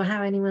times or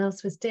how anyone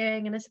else was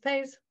doing. And I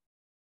suppose,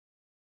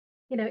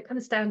 it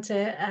comes down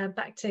to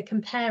back to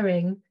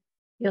comparing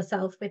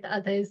yourself with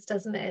others,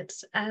 doesn't it?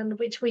 And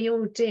which we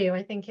all do.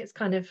 I think it's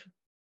kind of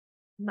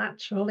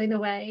natural in a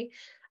way.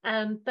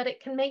 But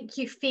it can make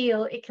you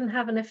feel, it can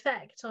have an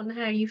effect on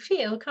how you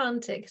feel,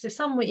 can't it? Because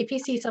if you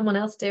see someone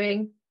else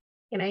doing,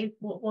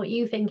 what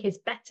you think is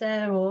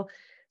better or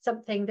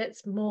something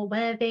that's more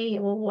worthy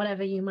or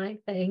whatever you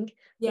might think,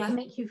 yeah,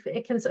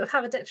 it can sort of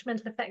have a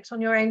detrimental effect on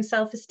your own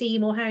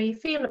self-esteem or how you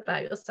feel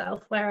about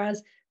yourself.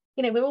 Whereas,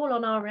 we're all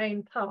on our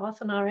own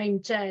path, on our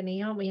own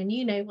journey, aren't we?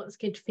 And what's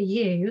good for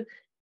you.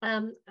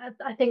 I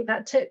think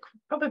that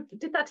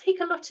did that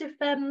take a lot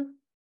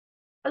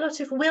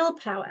of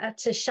willpower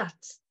to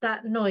shut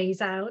that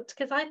noise out?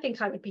 Because I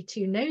think I would be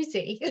too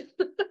nosy.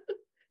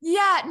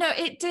 Yeah, no,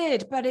 it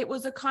did, but it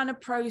was a kind of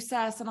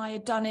process, and I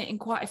had done it in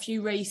quite a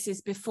few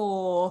races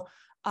before.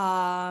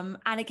 And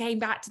it came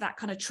back to that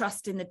kind of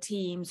trust in the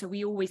team. So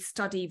we always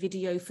study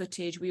video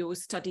footage. We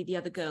always study the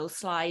other girls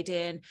slide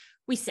in.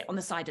 We sit on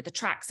the side of the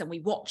tracks and we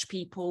watch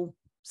people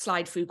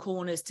slide through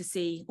corners to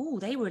see, oh,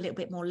 they were a little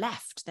bit more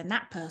left than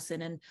that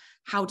person. And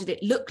how did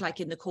it look like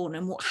in the corner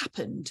and what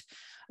happened?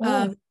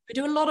 We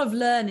do a lot of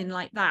learning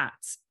like that.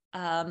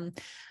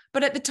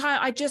 But at the time,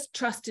 I just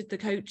trusted the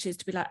coaches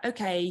to be like,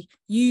 okay,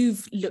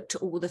 you've looked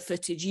at all the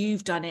footage,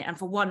 you've done it. And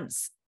for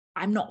once,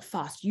 I'm not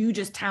fussed. You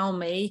just tell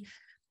me,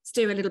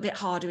 steer a little bit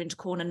harder into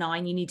corner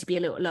 9. You need to be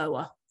a little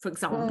lower, for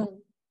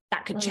example.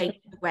 That could change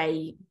the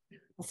way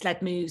the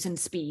sled moves and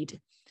speed.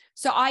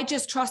 So I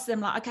just trust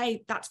them like,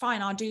 okay, that's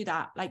fine. I'll do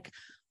that. Like,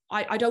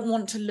 I don't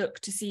want to look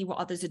to see what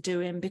others are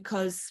doing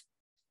because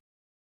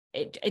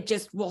it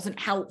just wasn't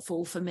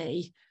helpful for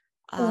me.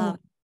 And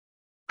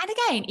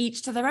again,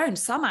 each to their own.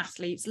 Some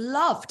athletes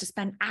love to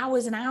spend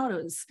hours and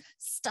hours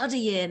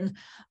studying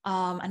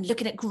and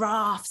looking at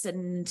graphs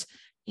and,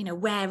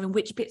 where and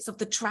which bits of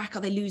the track are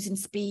they losing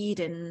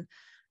speed. And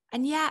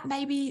yeah,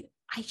 maybe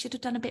I should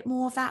have done a bit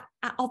more of that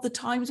at other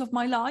times of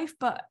my life,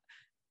 but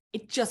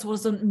it just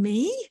wasn't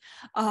me.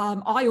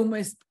 I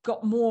almost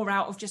got more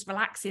out of just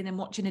relaxing and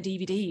watching a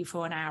DVD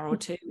for an hour or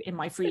two in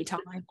my free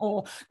time,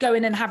 or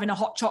going and having a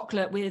hot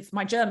chocolate with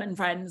my German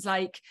friends.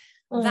 Like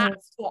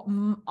that's what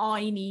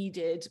I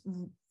needed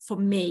for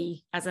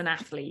me as an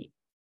athlete.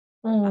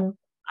 And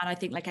I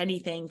think like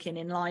anything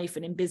in life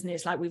and in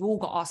business, like we've all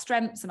got our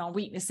strengths and our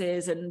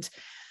weaknesses, and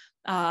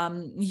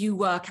you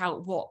work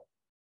out what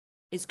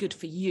is good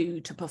for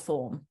you to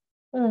perform.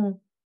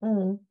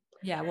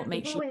 Yeah, what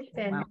makes you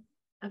well.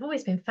 I've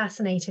always been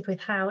fascinated with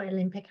how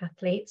Olympic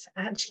athletes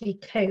actually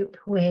cope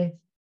with,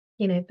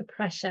 the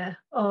pressure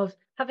of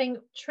having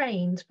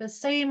trained for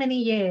so many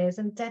years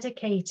and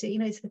dedicated,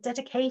 it's the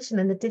dedication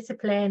and the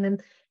discipline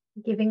and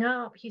giving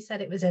up. You said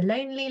it was a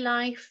lonely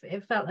life.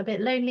 It felt a bit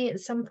lonely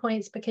at some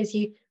points because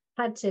you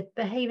had to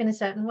behave in a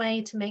certain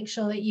way to make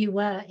sure that you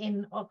were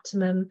in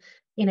optimum,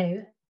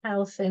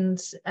 health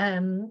and,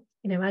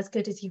 as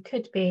good as you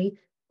could be,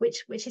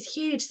 which is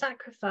huge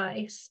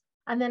sacrifice.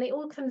 And then it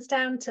all comes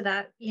down to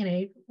that,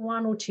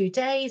 1 or 2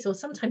 days, or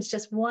sometimes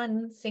just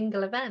one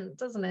single event,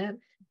 doesn't it?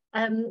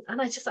 And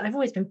I've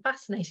always been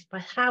fascinated by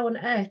how on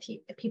earth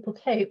people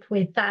cope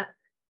with that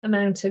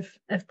amount of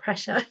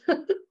pressure.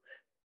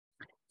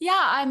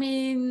 Yeah, I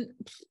mean,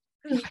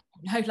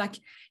 I don't know,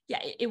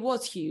 it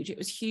was huge. It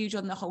was huge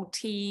on the whole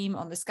team,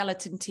 on the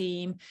skeleton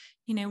team.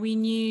 We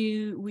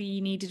knew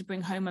we needed to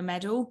bring home a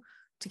medal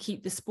to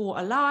keep the sport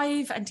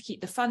alive and to keep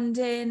the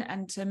funding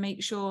and to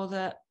make sure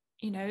that,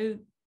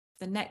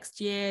 the next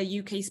year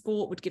UK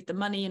sport would give the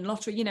money and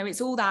lottery.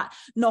 It's all that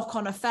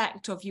knock-on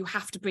effect of you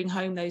have to bring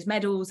home those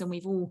medals. And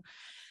we've all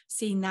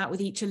seen that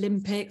with each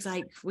Olympics.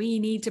 Like, we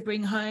need to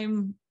bring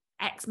home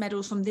X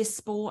medals from this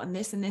sport and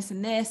this and this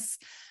and this.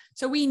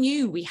 So we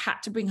knew we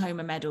had to bring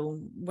home a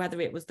medal, whether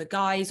it was the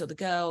guys or the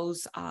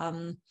girls.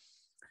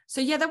 So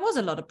yeah, there was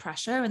a lot of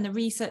pressure, and the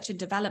research and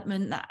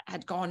development that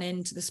had gone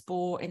into the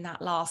sport in that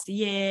last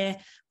year,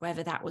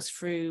 whether that was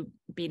through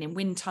being in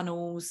wind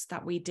tunnels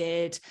that we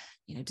did,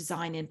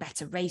 designing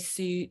better race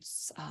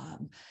suits.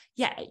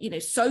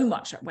 So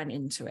much that went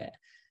into it.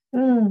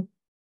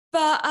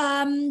 But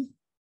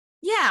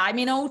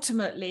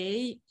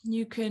ultimately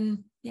you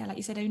can, like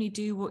you said, only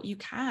do what you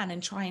can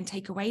and try and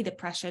take away the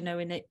pressure,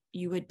 knowing that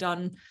you had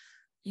done,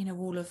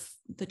 all of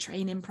the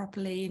training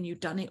properly and you've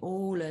done it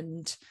all.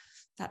 And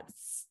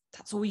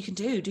that's all you can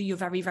do your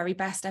very, very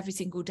best every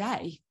single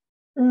day.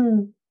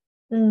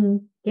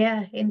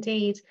 Yeah,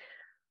 indeed.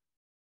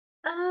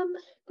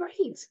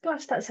 Great.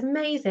 Gosh, that's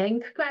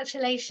amazing.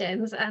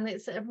 Congratulations. And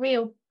it's a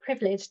real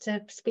privilege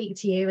to speak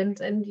to you and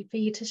for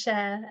you to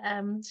share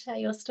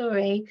your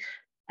story.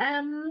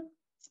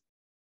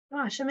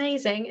 Gosh,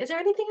 amazing. Is there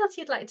anything else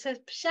you'd like to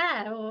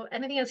share, or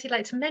anything else you'd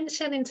like to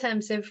mention in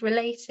terms of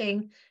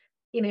relating,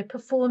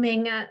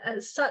 performing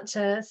at such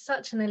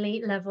an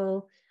elite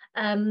level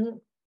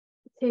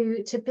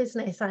to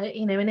business,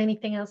 and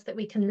anything else that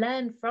we can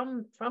learn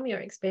from your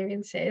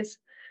experiences?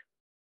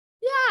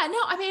 Yeah, no,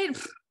 I mean,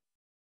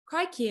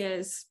 crikey,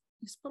 it's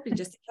probably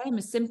just the same,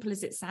 as simple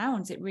as it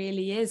sounds. It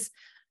really is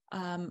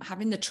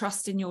having the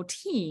trust in your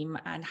team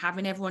and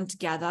having everyone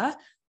together,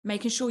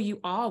 making sure you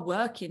are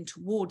working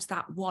towards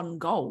that one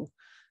goal.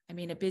 I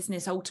mean, a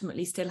business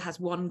ultimately still has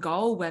one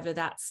goal, whether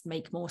that's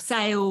make more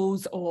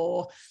sales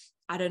or,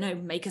 I don't know,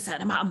 make a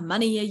certain amount of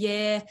money a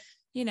year,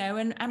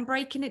 and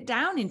breaking it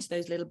down into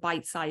those little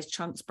bite-sized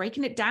chunks,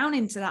 breaking it down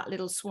into that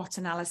little SWOT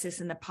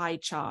analysis and the pie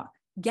chart,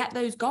 get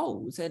those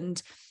goals.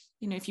 And,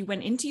 if you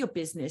went into your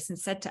business and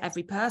said to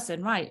every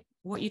person, right,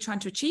 what are you trying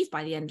to achieve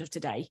by the end of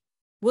today?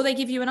 Will they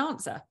give you an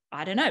answer?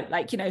 I don't know.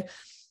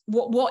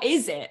 What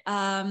is it?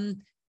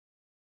 And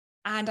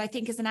I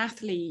think as an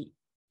athlete,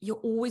 you're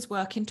always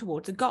working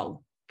towards a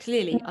goal,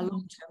 clearly a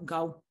long-term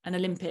goal, an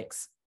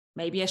Olympics,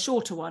 maybe a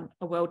shorter one,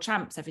 a world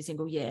champs every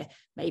single year.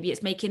 Maybe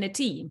it's making a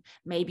team.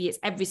 Maybe it's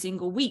every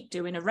single week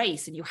doing a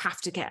race and you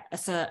have to get a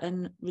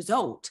certain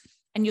result.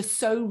 And you're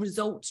so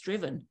results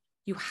driven.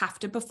 You have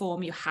to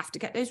perform. You have to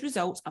get those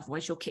results.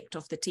 Otherwise you're kicked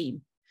off the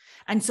team.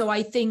 And so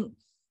I think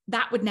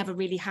that would never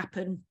really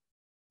happen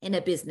in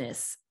a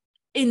business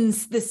in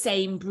the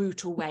same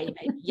brutal way.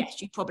 Maybe,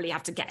 yes, you probably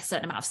have to get a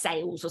certain amount of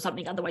sales or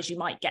something, otherwise you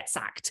might get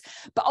sacked.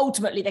 But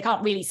ultimately, they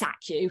can't really sack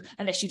you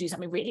unless you do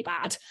something really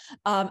bad.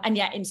 And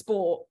yet in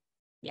sport,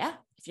 yeah,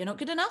 if you're not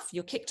good enough,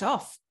 you're kicked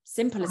off.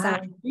 Simple as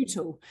that.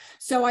 Brutal.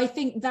 So I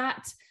think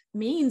that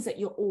means that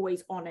you're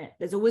always on it.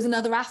 There's always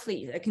another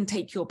athlete that can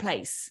take your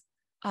place.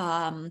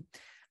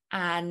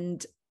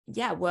 And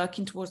yeah,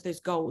 working towards those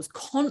goals,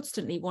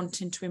 constantly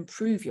wanting to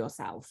improve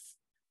yourself.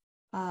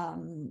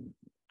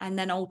 And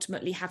then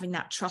ultimately having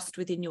that trust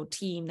within your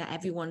team that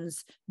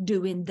everyone's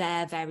doing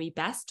their very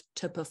best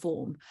to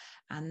perform,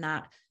 and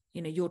that,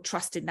 you're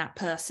trusting that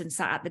person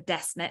sat at the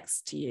desk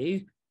next to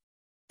you,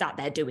 that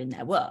they're doing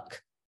their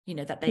work,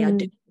 that they are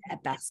doing their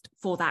best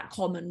for that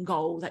common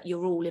goal that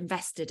you're all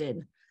invested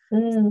in.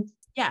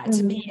 Yeah,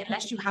 to me,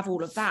 unless you have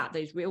all of that,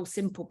 those real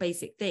simple,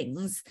 basic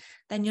things,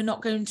 then you're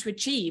not going to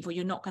achieve, or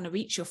you're not going to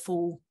reach your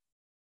full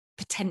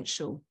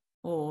potential.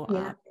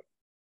 Or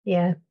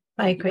yeah,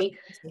 I agree.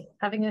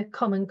 Having a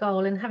common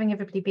goal and having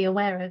everybody be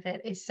aware of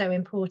it is so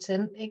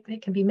important.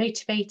 It can be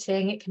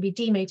motivating, it can be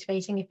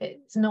demotivating if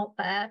it's not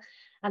there,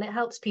 and it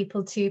helps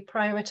people to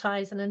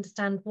prioritize and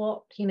understand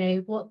what,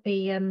 what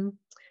the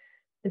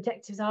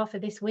objectives are for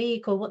this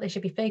week, or what they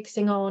should be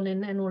focusing on,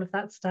 and all of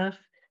that stuff.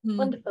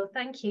 Wonderful,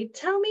 thank you.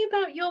 Tell me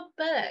about your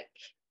book.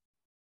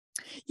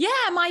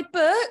 Yeah, my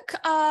book,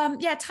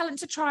 Talent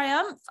to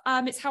Triumph.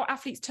 It's how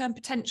athletes turn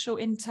potential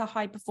into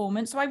high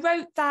performance. So I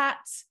wrote that,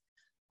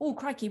 oh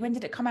crikey, when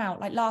did it come out?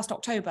 Like last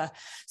October.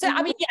 So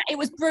I mean, yeah, it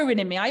was brewing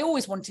in me. I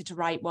always wanted to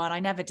write one. I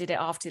never did it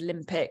after the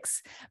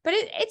Olympics, but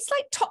it's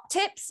like top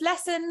tips,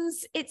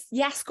 lessons. It's,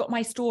 yes, got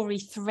my story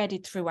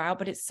threaded throughout,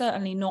 but it's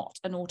certainly not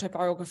an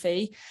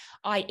autobiography.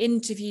 I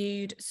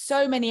interviewed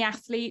so many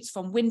athletes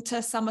from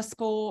winter, summer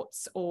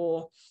sports,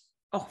 or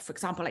for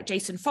example, like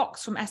Jason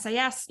Fox from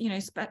SAS,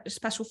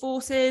 Special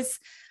Forces,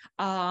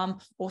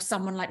 or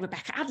someone like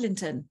Rebecca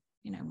Adlington,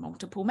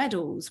 multiple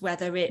medals,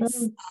 whether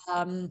it's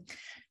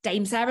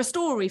Dame Sarah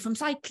Story from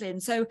cycling.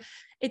 So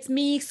it's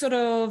me sort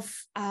of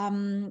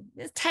 10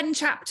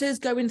 chapters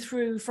going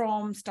through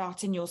from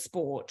starting your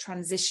sport,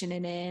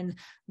 transitioning in,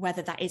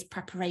 whether that is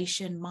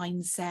preparation,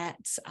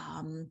 mindset,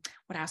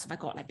 what else have I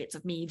got, like bits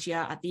of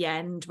media at the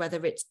end,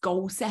 whether it's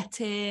goal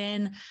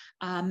setting,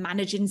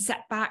 managing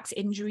setbacks,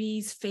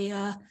 injuries,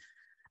 fear.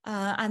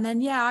 And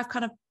then, I've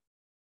kind of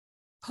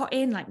put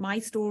in like my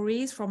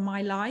stories from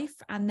my life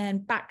and then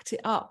backed it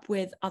up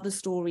with other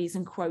stories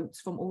and quotes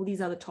from all these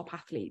other top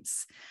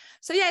athletes.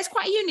 So it's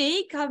quite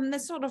unique.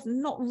 There's sort of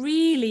not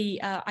really,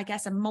 I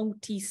guess, a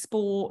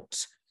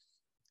multi-sport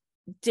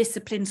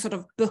discipline sort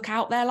of book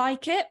out there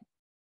like it.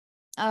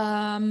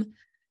 And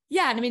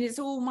I mean, it's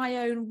all my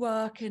own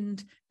work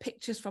and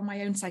pictures from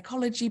my own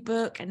psychology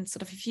book and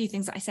sort of a few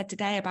things that I said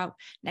today about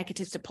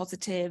negatives to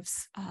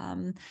positives.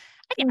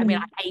 I mean,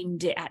 I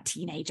aimed it at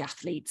teenage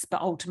athletes,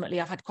 but ultimately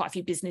I've had quite a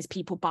few business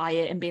people buy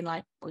it and being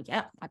like, well,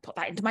 yeah, I put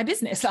that into my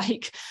business.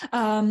 Like, so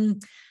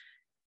I'm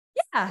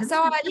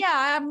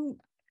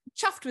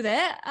chuffed with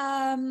it.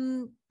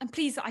 I'm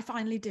pleased that I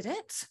finally did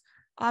it. Just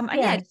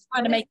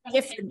trying to make a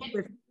difference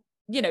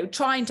with,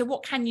 trying to,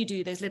 what can you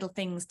do? Those little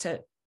things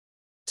to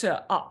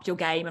up your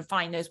game and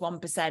find those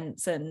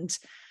 1%. And,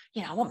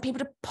 I want people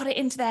to put it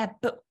into their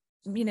book,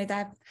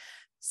 their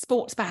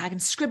sports bag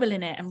and scribble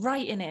in it and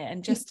write in it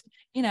and just,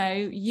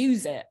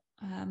 use it.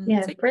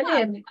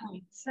 Brilliant.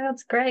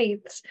 Sounds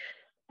great.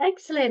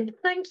 Excellent.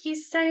 Thank you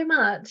so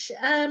much.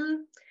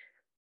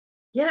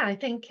 I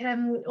think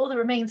all that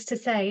remains to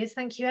say is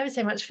thank you ever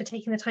so much for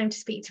taking the time to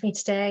speak to me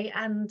today.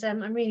 And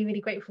I'm really,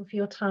 really grateful for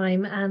your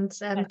time. And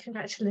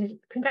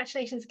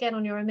congratulations again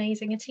on your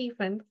amazing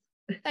achievement.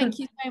 Thank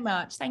you so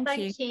much. Thank you.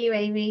 Thank you,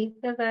 Amy.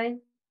 Bye-bye.